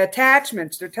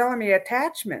attachments. They're telling me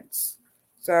attachments.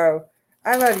 So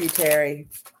I love you, Terry.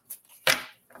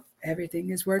 Everything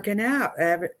is working out.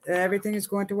 Everything is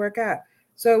going to work out.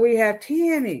 So we have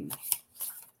Tammy.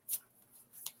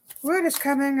 What is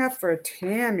coming up for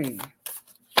Tammy?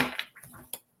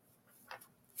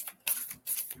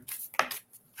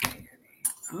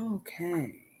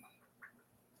 Okay.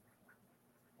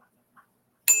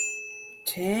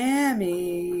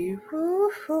 Tammy.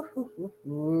 Ooh.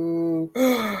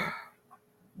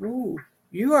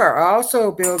 You are also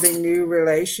building new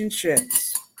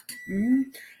relationships. Mm-hmm.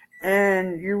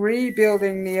 And you're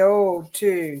rebuilding the old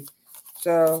too.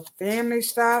 So family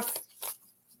stuff.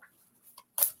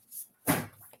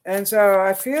 And so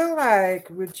I feel like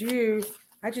with you,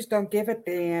 I just don't give a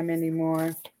damn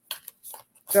anymore.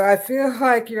 So I feel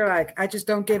like you're like, I just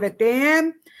don't give a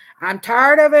damn. I'm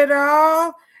tired of it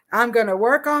all. I'm going to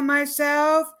work on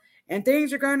myself and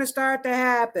things are going to start to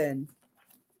happen.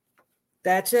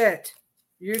 That's it.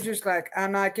 You're just like,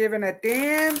 I'm not giving a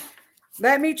damn.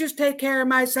 Let me just take care of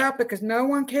myself because no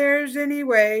one cares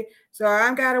anyway. So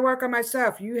I've got to work on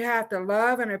myself. You have to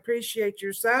love and appreciate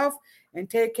yourself and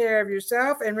take care of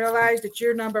yourself and realize that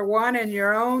you're number one in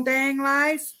your own dang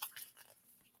life.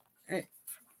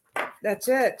 That's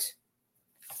it.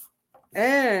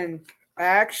 And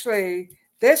actually,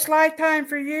 this lifetime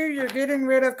for you, you're getting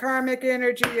rid of karmic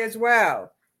energy as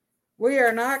well. We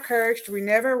are not cursed. We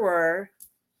never were.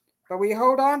 But we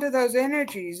hold on to those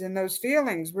energies and those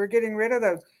feelings. We're getting rid of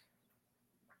those.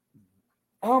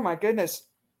 Oh my goodness.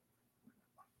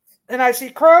 And I see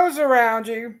crows around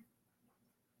you.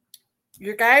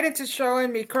 Your guidance is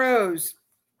showing me crows.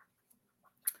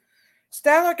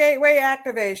 Stellar Gateway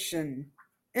activation.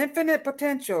 Infinite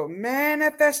potential.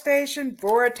 Manifestation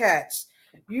vortex.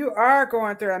 You are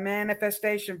going through a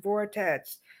manifestation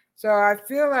vortex. So I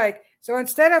feel like, so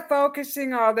instead of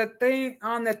focusing on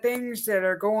the things that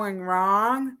are going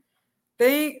wrong,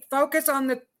 focus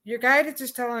on your guidance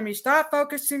is telling me, stop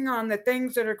focusing on the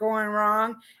things that are going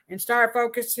wrong and start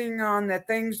focusing on the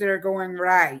things that are going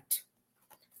right.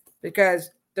 Because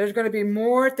there's going to be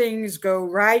more things go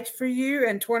right for you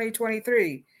in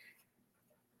 2023.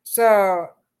 So,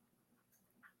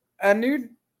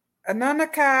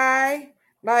 Anunnaki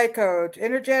light coach,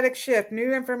 energetic shift,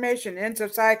 new information, ends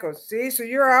of cycles. See, so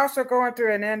you're also going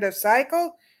through an end of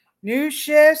cycle. New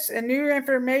shifts and new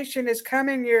information is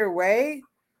coming your way.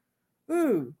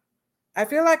 Ooh, I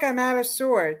feel like I'm out of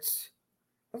sorts.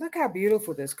 But look how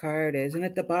beautiful this card is. And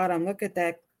at the bottom, look at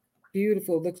that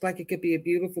beautiful. Looks like it could be a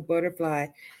beautiful butterfly.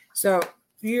 So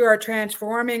you are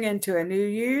transforming into a new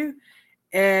you.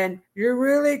 And you're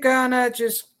really going to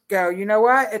just go, you know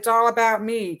what? It's all about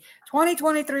me.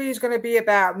 2023 is going to be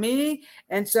about me.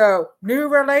 And so new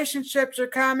relationships are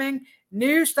coming.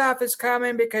 New stuff is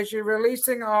coming because you're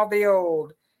releasing all the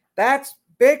old. That's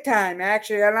big time,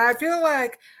 actually. And I feel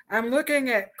like I'm looking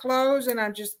at clothes and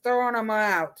I'm just throwing them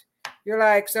out. You're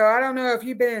like, so I don't know if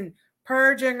you've been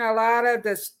purging a lot of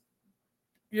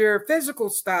your physical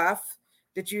stuff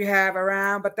that you have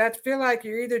around, but that feel like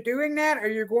you're either doing that or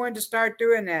you're going to start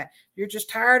doing that. You're just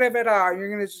tired of it all. You're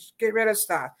going to just get rid of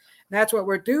stuff. And that's what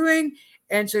we're doing.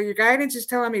 And so your guidance is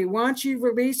telling me once you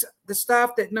release the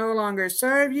stuff that no longer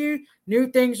serve you,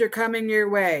 new things are coming your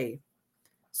way.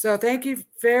 So thank you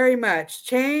very much.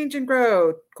 Change and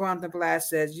growth, Quantum Blast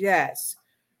says yes.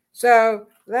 So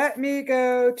let me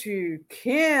go to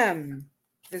Kim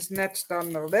is next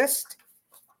on the list.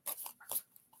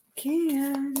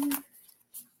 Kim.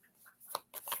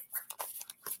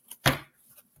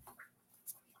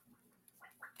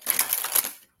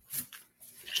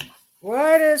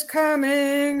 What is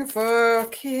coming for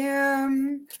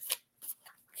Kim?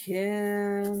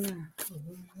 Kim.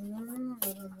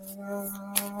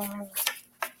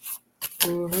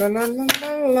 Ooh, la, la, la,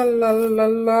 la, la, la,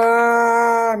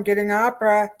 la. I'm getting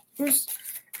opera.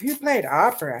 Who played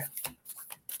opera?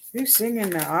 Who's singing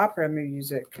the opera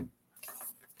music?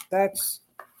 That's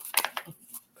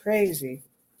crazy.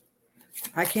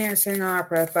 I can't sing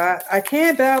opera, but I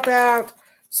can belt out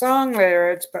song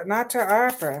lyrics, but not to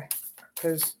opera,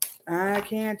 because I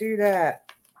can't do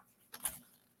that.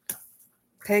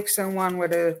 Take someone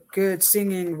with a good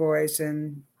singing voice,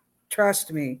 and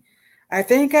trust me, I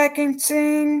think I can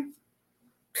sing,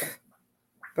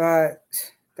 but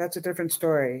that's a different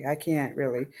story. I can't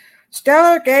really.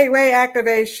 Stellar Gateway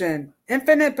Activation,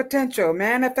 Infinite Potential,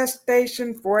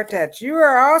 Manifestation Vortex. You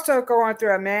are also going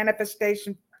through a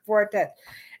manifestation vortex.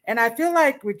 And I feel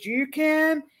like with you,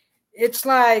 Kim, it's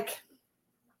like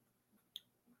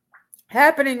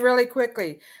happening really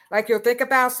quickly. Like you'll think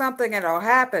about something and it'll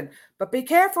happen. But be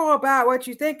careful about what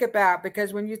you think about,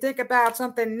 because when you think about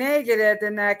something negative,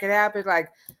 then that could happen like,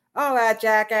 oh, that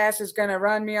jackass is going to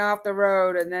run me off the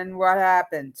road. And then what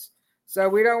happens? So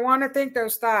we don't want to think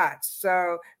those thoughts.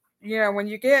 So, when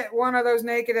you get one of those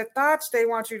negative thoughts, they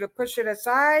want you to push it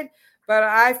aside. But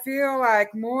I feel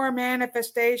like more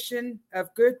manifestation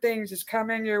of good things is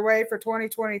coming your way for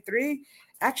 2023.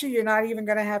 Actually, you're not even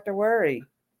going to have to worry.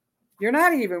 You're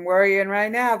not even worrying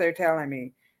right now, they're telling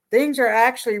me. Things are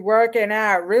actually working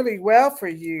out really well for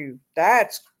you.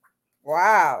 That's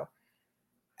wow.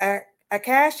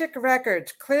 Akashic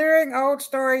Records, clearing old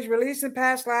stories, releasing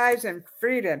past lives, and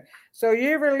freedom. So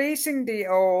you're releasing the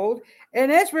old.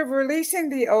 And as we're releasing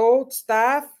the old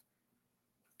stuff,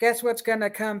 guess what's going to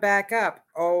come back up?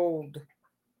 Old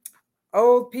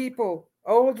people,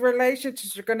 old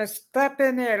relationships are going to step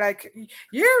in there like,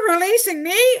 you're releasing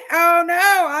me? Oh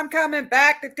no, I'm coming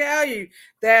back to tell you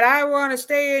that I want to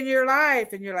stay in your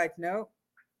life. And you're like, no,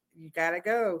 you got to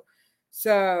go.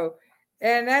 So,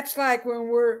 and that's like when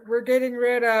we're getting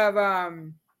rid of,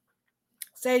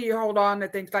 say you hold on to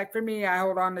things. Like for me, I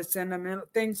hold on to sentimental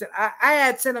things that I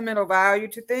add sentimental value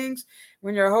to things.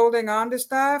 When you're holding on to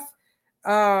stuff,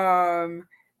 um,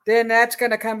 then that's going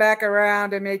to come back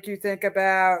around and make you think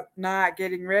about not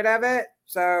getting rid of it.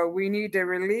 So we need to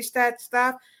release that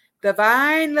stuff.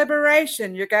 Divine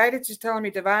liberation. Your guidance is telling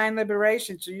me divine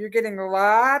liberation. So you're getting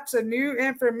lots of new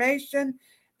information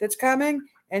that's coming,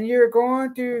 and you're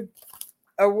going through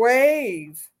a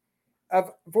wave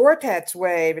of vortex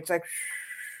wave. It's like,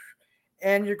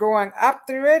 and you're going up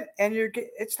through it, and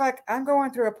it's like I'm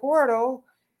going through a portal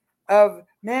of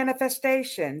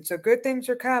manifestation. So good things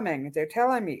are coming. They're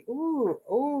telling me,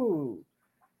 ooh,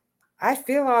 I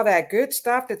feel all that good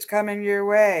stuff that's coming your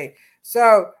way.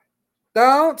 So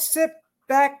don't sit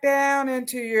back down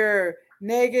into your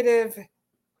negative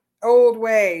old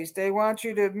ways. They want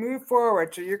you to move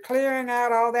forward. So you're clearing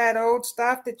out all that old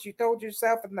stuff that you told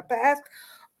yourself in the past,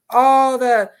 all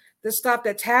the stuff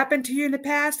that's happened to you in the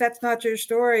past. That's not your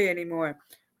story anymore.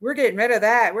 We're getting rid of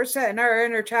that. We're setting our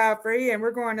inner child free, and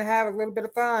we're going to have a little bit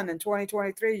of fun in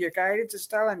 2023. Your guidance is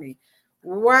telling me.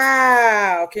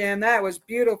 Wow, Kim, that was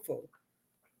beautiful.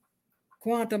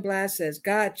 Quantum Blast says,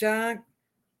 got junk,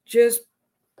 just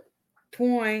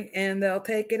point and they'll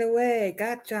take it away.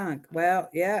 Got junk. Well,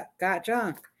 yeah, got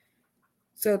junk.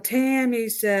 So Tammy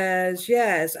says,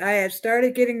 yes, I have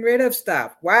started getting rid of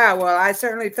stuff. Wow, well, I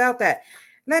certainly felt that.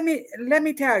 Let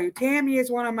me tell you, Tammy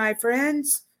is one of my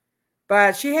friends,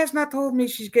 but she has not told me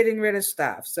she's getting rid of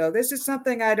stuff. So this is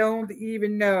something I don't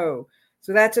even know.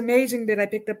 So that's amazing that I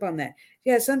picked up on that.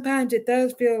 Yeah, sometimes it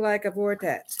does feel like a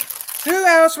vortex. Who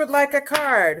else would like a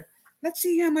card? Let's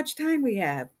see how much time we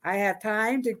have. I have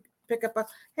time to pick up a...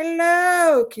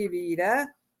 Hello, Kivita.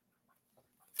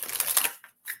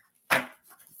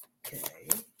 Okay.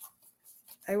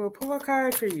 I will pull a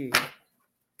card for you.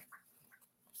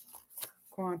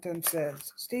 Quantum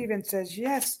says. Steven says,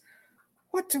 yes.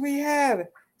 What do we have?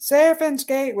 Seraphim's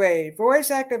Gateway,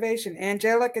 voice activation,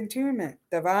 angelic attunement,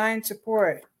 divine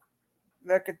support.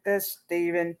 Look at this,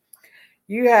 Steven.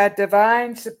 You had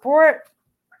divine support,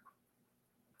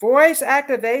 voice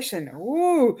activation.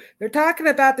 Ooh, they're talking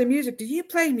about the music. Do you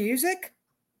play music?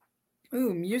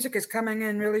 Ooh, music is coming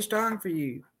in really strong for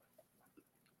you.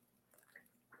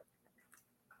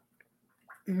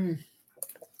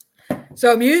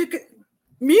 So music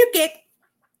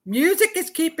is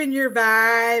keeping your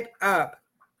vibe up.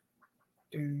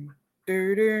 Dun,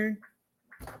 dun, dun.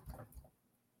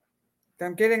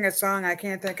 I'm getting a song, I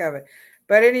can't think of it.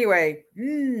 But anyway,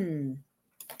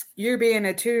 you're being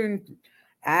attuned.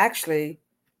 Actually,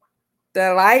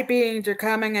 the light beings are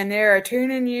coming and they're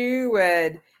attuning you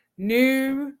with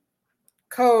new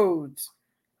codes,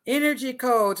 energy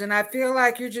codes. And I feel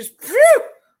like you're just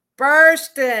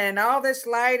bursting. All this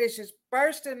light is just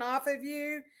bursting off of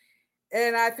you.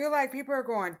 And I feel like people are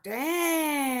going,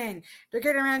 dang. They're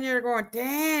getting around here going,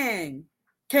 dang.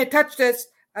 Can't touch this.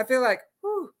 I feel like,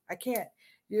 whew, I can't.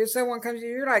 Someone comes to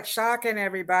you, you're like shocking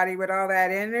everybody with all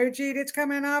that energy that's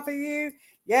coming off of you.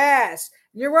 Yes.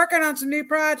 You're working on some new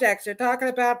projects. You're talking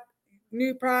about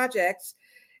new projects.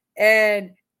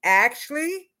 And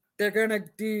actually, they're going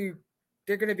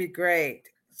to be great.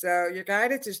 So your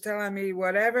guidance is telling me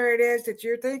whatever it is that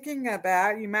you're thinking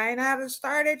about, you might not have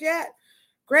started yet.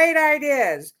 Great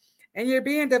ideas. And you're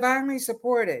being divinely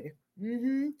supported.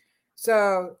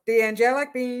 So the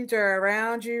angelic beings are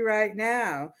around you right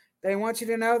now. They want you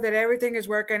to know that everything is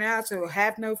working out. So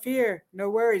have no fear, no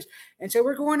worries. And so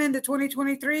we're going into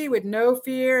 2023 with no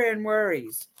fear and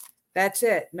worries. That's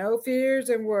it. No fears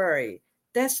and worry.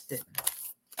 Destin.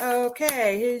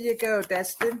 Okay, here you go,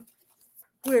 Destin.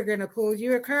 We're going to pull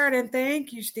you a card, and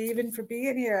thank you, Stephen, for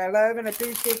being here. I love and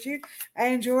appreciate you. I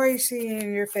enjoy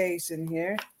seeing your face in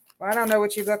here. Well, I don't know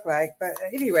what you look like, but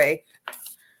anyway,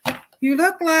 you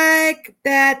look like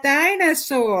that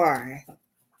dinosaur.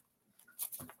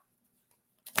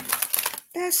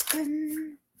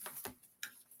 Destin.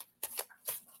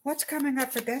 What's coming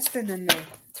up for Destin in the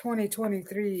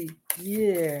 2023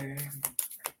 year?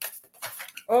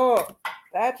 Oh,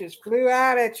 that just flew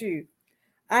out at you.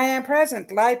 I am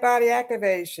present, light body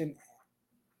activation,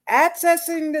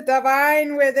 accessing the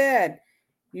divine within.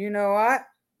 You know what?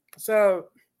 So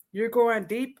you're going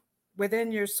deep within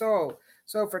your soul.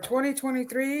 So for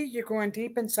 2023, you're going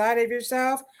deep inside of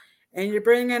yourself and you're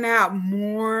bringing out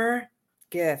more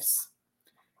gifts.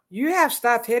 You have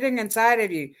stuff hidden inside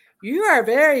of you. You are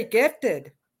very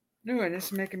gifted. Ooh, this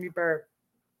is making me burp.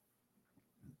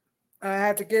 I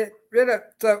have to get rid of.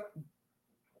 So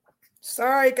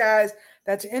sorry, guys.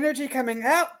 That's energy coming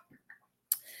out.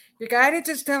 Your guidance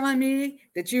is telling me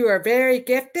that you are very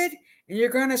gifted and you're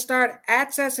going to start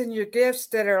accessing your gifts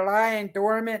that are lying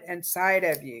dormant inside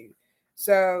of you.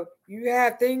 So you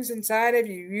have things inside of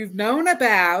you you've known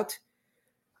about,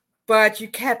 but you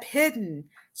kept hidden.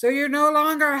 So you're no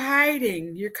longer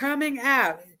hiding. You're coming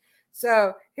out.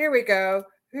 So here we go.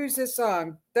 Who's this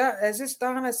song? Is this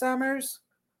Donna Summers?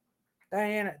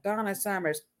 Donna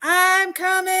Summers. I'm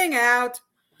coming out.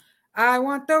 I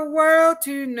want the world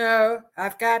to know.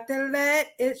 I've got to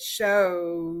let it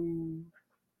show.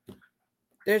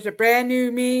 There's a brand new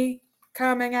me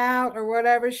coming out, or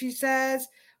whatever she says.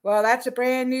 Well, that's a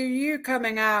brand new you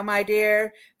coming out, my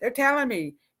dear. They're telling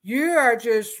me you are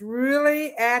just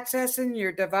really accessing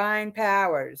your divine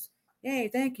powers. Yay,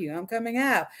 thank you. I'm coming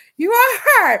out. You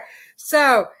are.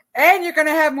 So, and you're going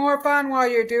to have more fun while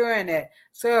you're doing it.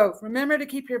 So remember to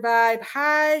keep your vibe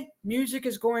high. Music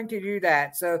is going to do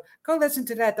that. So go listen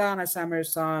to that Donna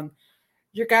Summers song.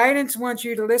 Your guidance wants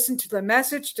you to listen to the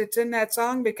message that's in that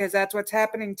song because that's what's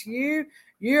happening to you.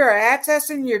 You are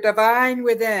accessing your divine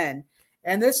within.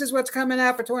 And this is what's coming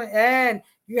out for 20. And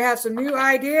you have some new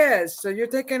ideas. So you're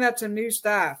thinking up some new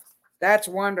stuff. That's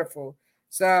wonderful.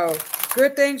 So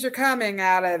good things are coming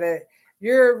out of it.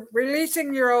 You're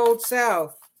releasing your old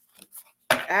self.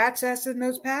 Accessing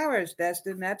those powers,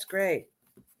 Destin. That's great.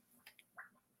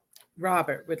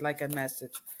 Robert would like a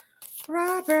message.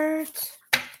 Robert.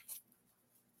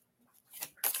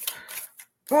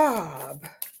 Bob.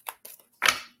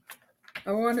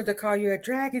 I wanted to call you a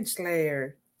dragon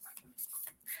slayer.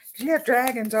 You have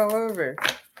dragons all over.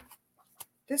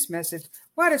 This message.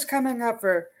 What is coming up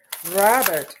for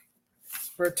Robert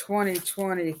for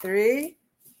 2023?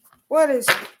 What is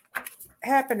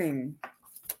happening?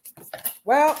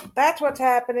 Well, that's what's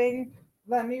happening.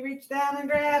 Let me reach down and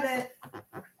grab it.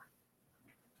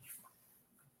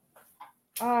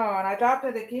 Oh, and I dropped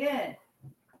it again.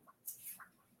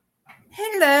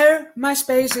 Hello. My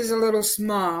space is a little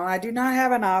small. I do not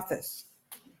have an office.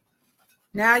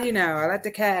 Now you know, I let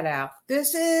the cat out.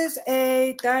 This is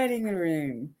a dining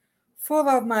room full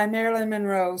of my Marilyn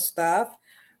Monroe stuff.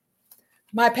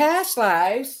 My past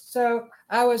lives. So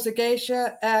I was a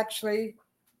geisha, actually.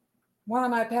 One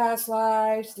of my past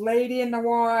lives, Lady in the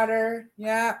Water,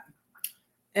 yeah.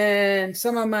 And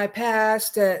some of my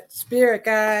past spirit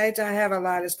guides. I have a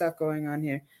lot of stuff going on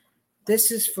here.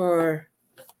 This is for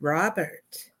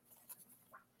Robert.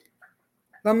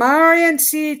 Lemurian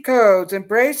seed codes,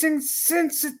 embracing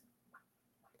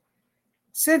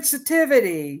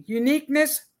sensitivity,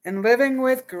 uniqueness, and living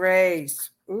with grace.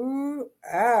 Ooh,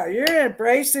 you're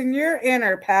embracing your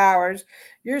inner powers.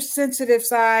 Your sensitive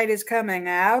side is coming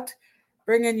out,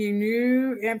 bringing you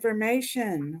new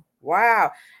information.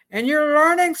 Wow. And you're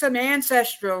learning some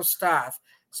ancestral stuff.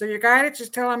 So your guidance is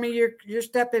telling me you're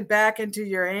stepping back into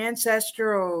your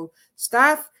ancestral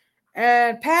stuff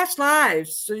and past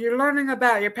lives. So you're learning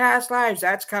about your past lives.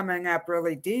 That's coming up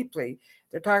really deeply.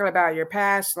 They're talking about your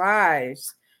past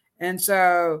lives. And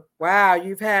so, wow,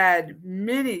 you're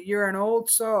an old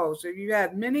soul. So you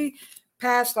have many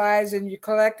past lives and you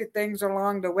collected things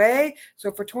along the way.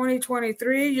 So for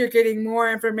 2023, you're getting more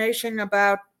information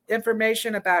about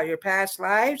your past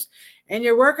lives, and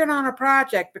you're working on a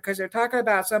project because they're talking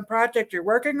about some project you're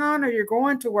working on or you're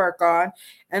going to work on,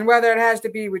 and whether it has to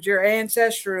be with your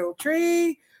ancestral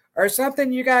tree or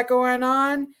something you got going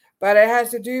on, but it has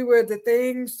to do with the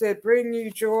things that bring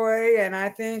you joy. And I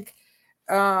think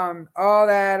all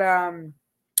that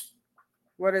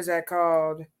what is that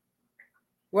called,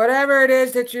 whatever it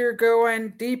is that you're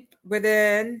going deep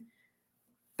within,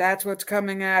 that's what's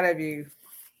coming out of you.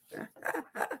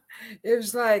 It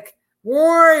was like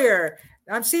warrior.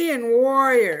 I'm seeing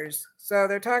warriors. So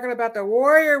they're talking about the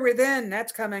warrior within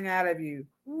that's coming out of you.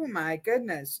 Oh my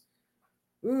goodness.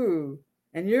 Ooh.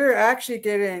 And you're actually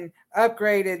getting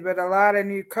upgraded with a lot of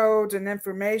new codes and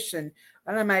information.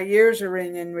 I know my ears are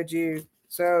ringing with you.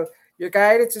 So your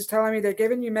guidance is telling me they're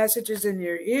giving you messages in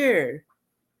your ear.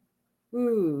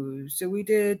 Ooh. So we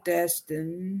did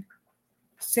Destin.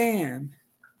 Sam.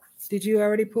 Did you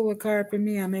already pull a card for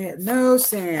me? No,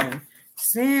 Sam.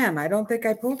 Sam, I don't think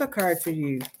I pulled a card for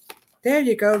you. There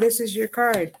you go. This is your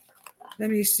card. Let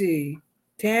me see.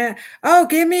 Give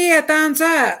me a thumbs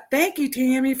up. Thank you,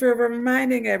 Tammy, for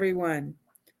reminding everyone.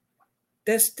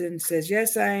 Destin says,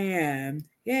 yes, I am.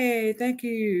 Yay, thank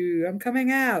you. I'm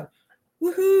coming out.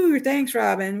 Woohoo. Thanks,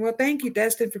 Robin. Well, thank you,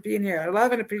 Destin, for being here. I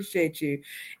love and appreciate you.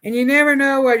 And you never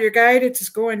know what your guidance is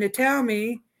going to tell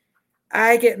me.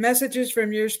 I get messages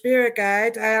from your spirit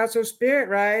guides. I also spirit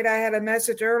write. I had a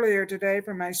message earlier today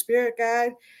from my spirit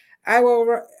guide. I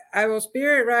will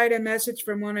spirit write a message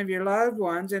from one of your loved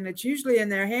ones, and it's usually in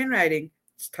their handwriting.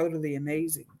 It's totally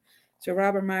amazing. So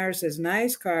Robert Meyer says,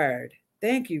 nice card.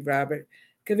 Thank you, Robert.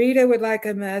 Kavita would like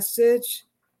a message.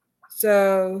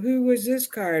 So who was this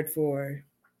card for?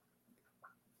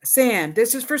 Sam,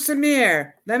 this is for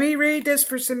Samir. Let me read this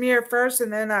for Samir first,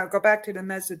 and then I'll go back to the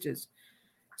messages.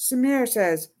 Samir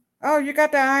says, oh, you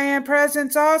got the I am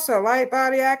presence also, light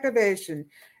body activation.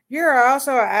 You're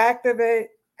also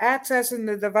accessing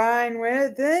the divine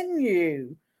within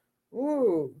you.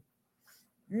 Ooh.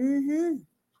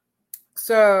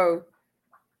 So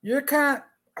you're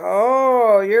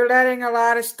you're letting a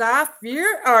lot of stuff.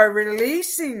 You are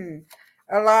releasing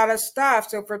a lot of stuff.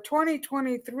 So for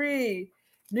 2023,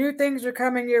 new things are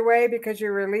coming your way because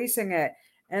you're releasing it.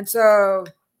 And so,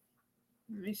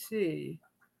 let me see.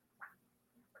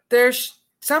 There's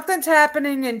something's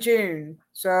happening in June.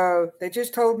 So they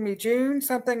just told me June,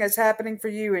 something is happening for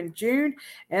you in June.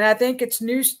 And I think it's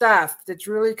new stuff that's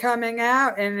really coming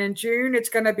out. And in June, it's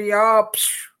going to be all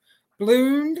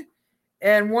bloomed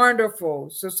and wonderful.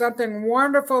 So something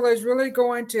wonderful is really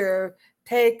going to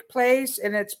take place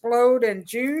and explode in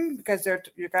June because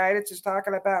your guidance is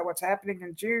talking about what's happening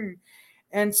in June.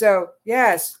 And so,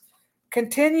 yes,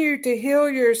 continue to heal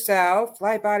yourself,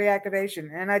 light body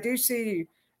activation. And I do see you.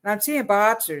 And I'm seeing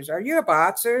boxers. Are you a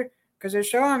boxer? Because they're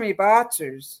showing me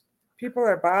boxers. People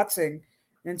are boxing.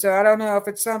 And so I don't know if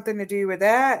it's something to do with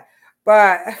that.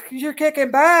 But you're kicking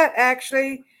butt,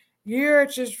 actually. You're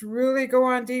just really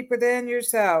going deep within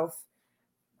yourself.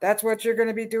 That's what you're going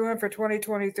to be doing for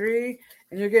 2023.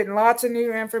 And you're getting lots of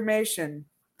new information.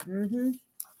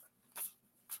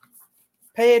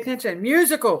 Pay attention.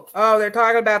 Musical. Oh, they're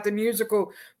talking about the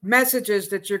musical messages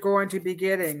that you're going to be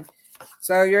getting.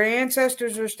 So your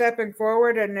ancestors are stepping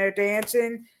forward and they're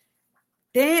dancing,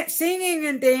 singing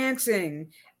and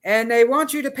dancing. And they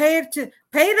want you to pay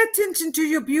attention to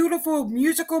your beautiful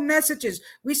musical messages.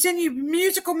 We send you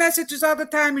musical messages all the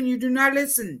time and you do not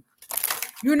listen.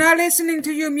 You're not listening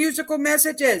to your musical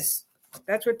messages.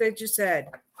 That's what they just said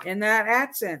in that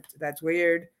accent. That's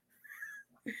weird.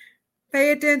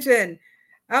 Pay attention.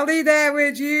 I'll leave that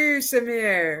with you,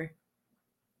 Samir.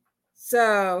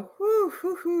 So,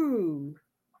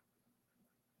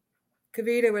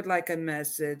 Kavita would like a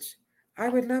message. I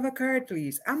would love a card,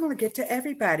 please. I'm going to get to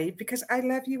everybody because I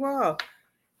love you all.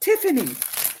 Tiffany,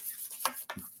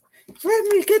 let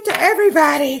me get to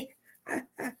everybody.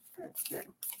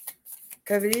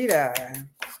 Kavita.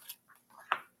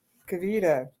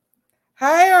 Kavita.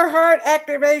 Higher heart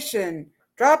activation.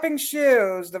 Dropping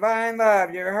shields. Divine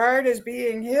love. Your heart is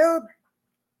being healed.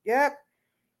 Yep.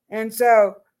 And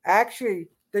so, actually,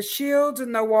 the shields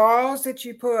and the walls that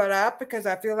you put up, because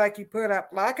I feel like you put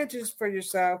up blockages for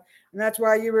yourself, and that's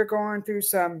why you were going through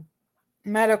some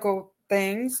medical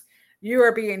things. You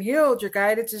are being healed. Your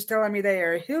guidance is telling me they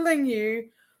are healing you.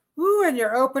 Ooh, and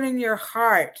you're opening your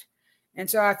heart. And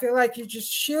so I feel like you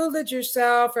just shielded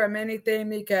yourself from anything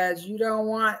because you don't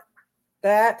want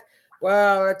that.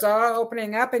 Well, it's all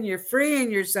opening up and you're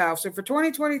freeing yourself. So for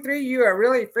 2023, you are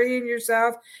really freeing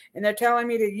yourself. And they're telling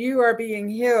me that you are being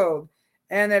healed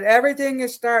and that everything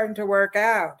is starting to work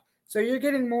out. So you're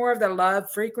getting more of the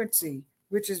love frequency,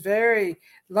 which is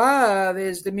love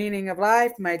is the meaning of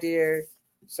life, my dear.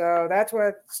 So that's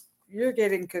what you're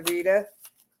getting, Kavita.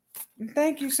 And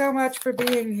thank you so much for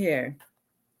being here.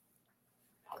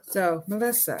 So,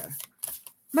 Melissa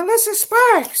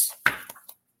Sparks.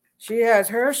 She has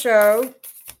her show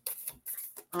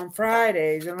on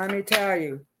Fridays, and let me tell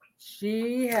you,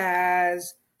 she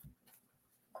has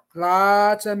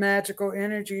lots of magical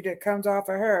energy that comes off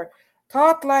of her.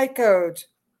 Talk light codes,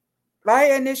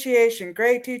 light initiation,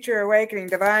 great teacher awakening,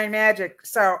 divine magic.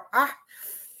 So,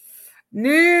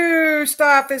 new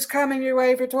stuff is coming your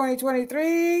way for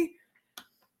 2023,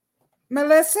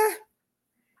 Melissa.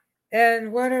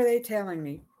 And what are they telling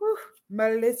me? Whew,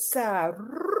 Melissa.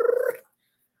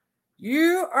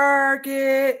 You're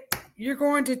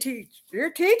going to teach.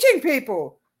 You're teaching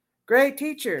people. Great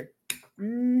teacher.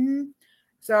 Mm-hmm.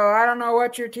 So I don't know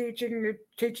what you're teaching. You're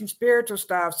teaching spiritual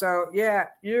stuff. So yeah,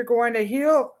 you're going to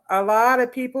heal a lot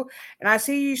of people. And I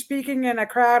see you speaking in a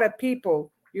crowd of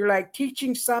people. You're like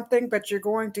teaching something, but you're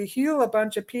going to heal a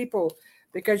bunch of people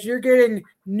because you're getting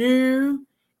new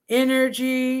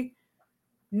energy,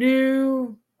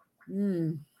 new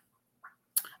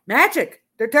magic.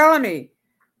 They're telling me.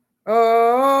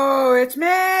 Oh, it's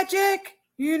magic,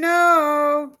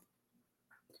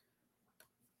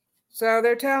 So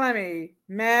they're telling me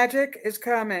magic is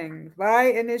coming.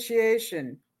 Light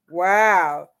initiation.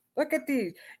 Wow. Look at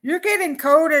these. You're getting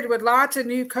coded with lots of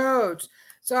new codes.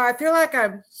 So I feel like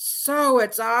I'm so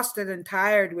exhausted and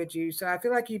tired with you. So I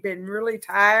feel like you've been really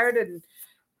tired and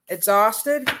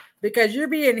exhausted because you're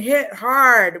being hit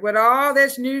hard with all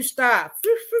this new stuff.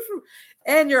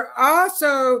 And you're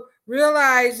also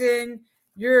realizing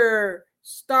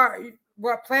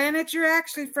what planet you're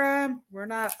actually from. We're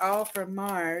not all from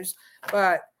Mars,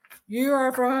 but you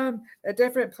are from a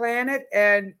different planet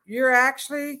and you're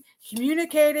actually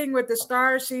communicating with the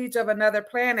star seeds of another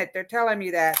planet. They're telling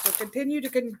me that. So continue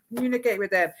to communicate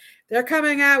with them. They're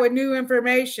coming out with new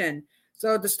information.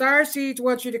 So the star seeds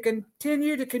want you to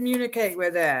continue to communicate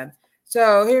with them.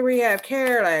 So here we have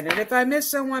Carolyn. And if I miss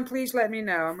someone, please let me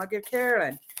know. I'm going to give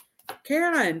Carolyn.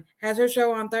 Carolyn has her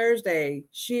show on Thursday.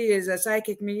 She is a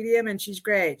psychic medium and she's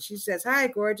great. She says, hi,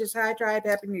 gorgeous. Hi, tribe.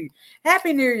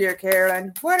 Happy New Year,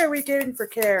 Carolyn. What are we getting for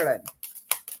Carolyn?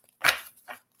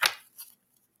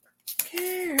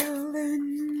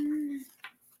 Carolyn.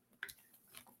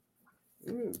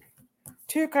 Ooh.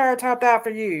 2 cards topped out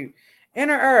for you.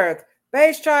 Inner Earth,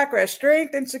 base chakra,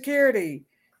 strength and security.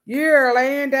 You're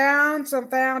laying down some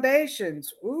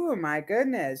foundations. Ooh, my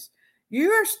goodness.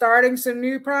 You are starting some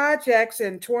new projects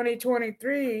in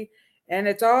 2023, and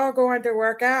it's all going to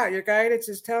work out. Your guidance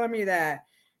is telling me that.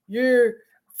 You're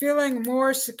feeling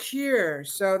more secure.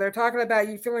 So they're talking about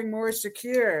you feeling more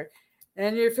secure.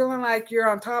 And you're feeling like you're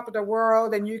on top of the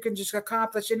world and you can just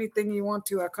accomplish anything you want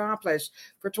to accomplish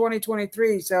for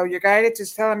 2023. So your guidance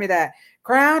is telling me that.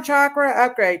 Crown chakra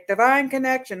upgrade, divine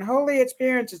connection, holy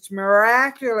experiences,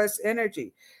 miraculous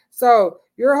energy. So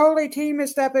your holy team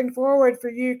is stepping forward for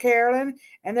you, Carolyn,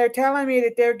 and they're telling me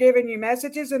that they're giving you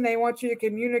messages and they want you to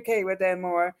communicate with them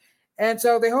more. And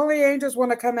so the holy angels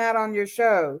want to come out on your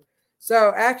show.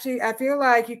 So actually, I feel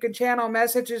like you can channel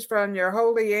messages from your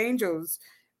holy angels.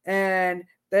 And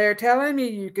they're telling me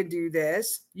you can do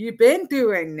this. You've been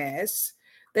doing this.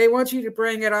 They want you to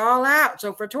bring it all out.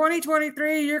 So for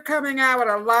 2023, you're coming out with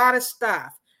a lot of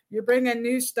stuff. You're bringing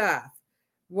new stuff.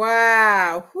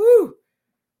 Wow. Whew.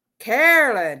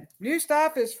 Carolyn, new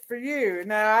stuff is for you.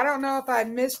 Now, I don't know if I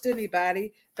missed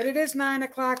anybody, but it is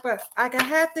 9:00, but I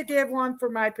have to give one for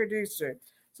my producer.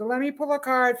 So let me pull a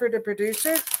card for the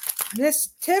producer. Miss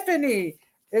Tiffany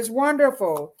is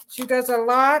wonderful. She does a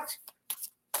lot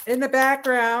in the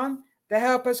background to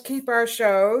help us keep our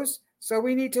shows. So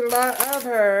we need to love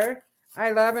her.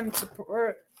 I love and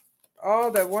support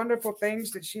all the wonderful things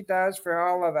that she does for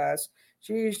all of us.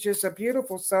 She's just a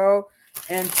beautiful soul.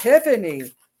 And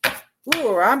Tiffany,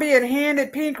 ooh, I'm being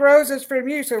handed pink roses from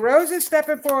you. So Rose is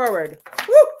stepping forward.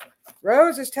 Woo!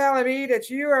 Rose is telling me that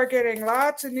you are getting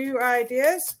lots of new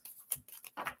ideas.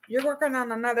 You're working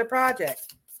on another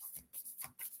project.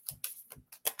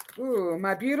 Ooh,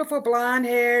 my beautiful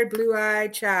blonde-haired,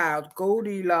 blue-eyed child,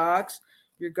 Goldilocks.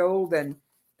 You're golden.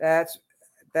 That's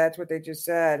what they just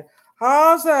said.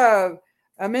 Halls of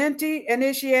Amenti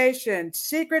initiation,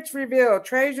 secrets revealed,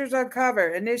 treasures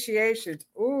uncovered, initiations.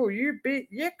 Ooh, you're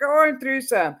going through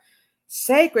some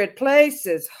sacred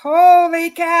places.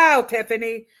 Holy cow,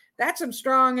 Tiffany. That's some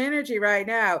strong energy right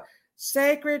now.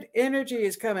 Sacred energy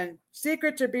is coming.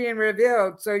 Secrets are being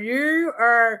revealed. So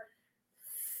your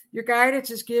guidance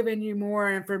is giving you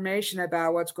more information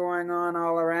about what's going on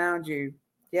all around you.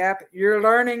 Yep, you're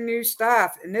learning new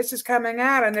stuff, and this is coming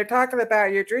out, and they're talking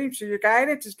about your dreams. So your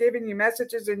guidance is giving you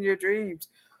messages in your dreams.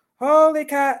 Holy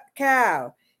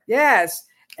cow. Yes,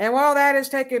 and while that is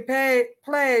taking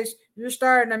place, you're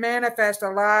starting to manifest a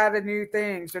lot of new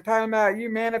things. They're talking about you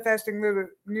manifesting little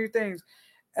new things.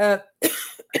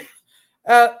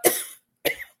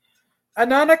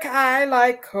 Ananakai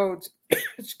like codes.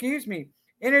 Excuse me.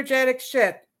 Energetic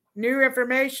shift. New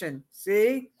information.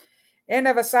 See? End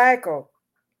of a cycle.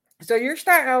 So you're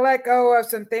starting to let go of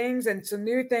some things, and some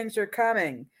new things are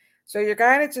coming. So your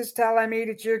guidance is telling me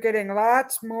that you're getting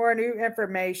lots more new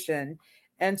information.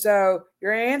 And so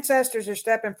your ancestors are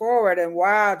stepping forward, and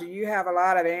wow, do you have a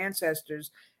lot of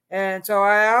ancestors. And so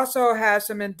I also have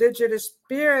some indigenous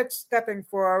spirits stepping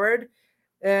forward,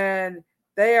 and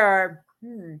they are,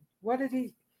 what did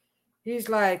he's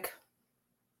like,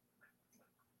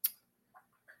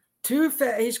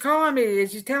 he's calling me,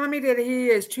 is he telling me that he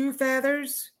is two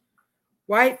feathers?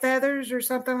 White feathers or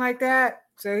something like that.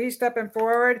 So he's stepping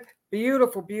forward.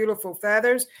 Beautiful, beautiful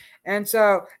feathers. And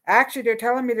so actually they're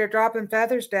telling me they're dropping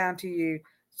feathers down to you.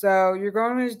 So you're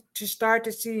going to start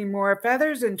to see more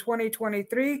feathers in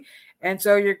 2023. And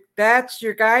so that's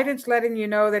your guidance letting you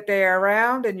know that they are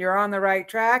around and you're on the right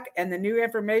track and the new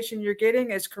information you're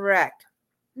getting is correct.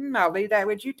 I'll leave that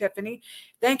with you, Tiffany.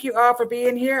 Thank you all for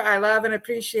being here. I love and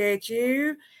appreciate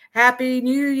you. Happy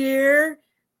New Year.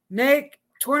 Make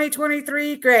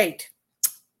 2023 great.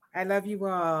 I love you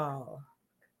all.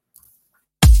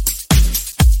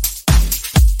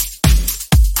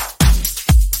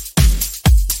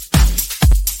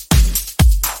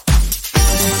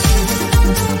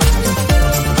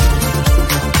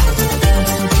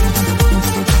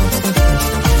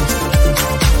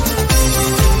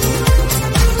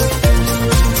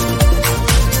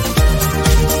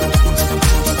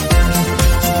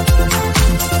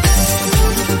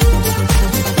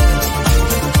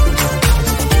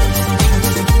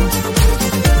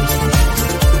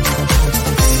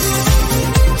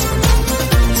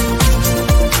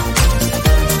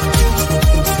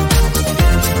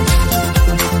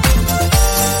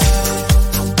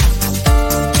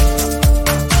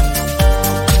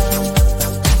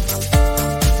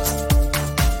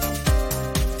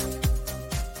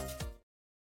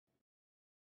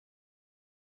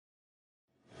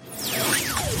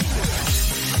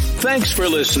 Thanks for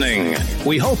listening.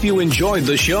 We hope you enjoyed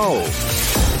the show.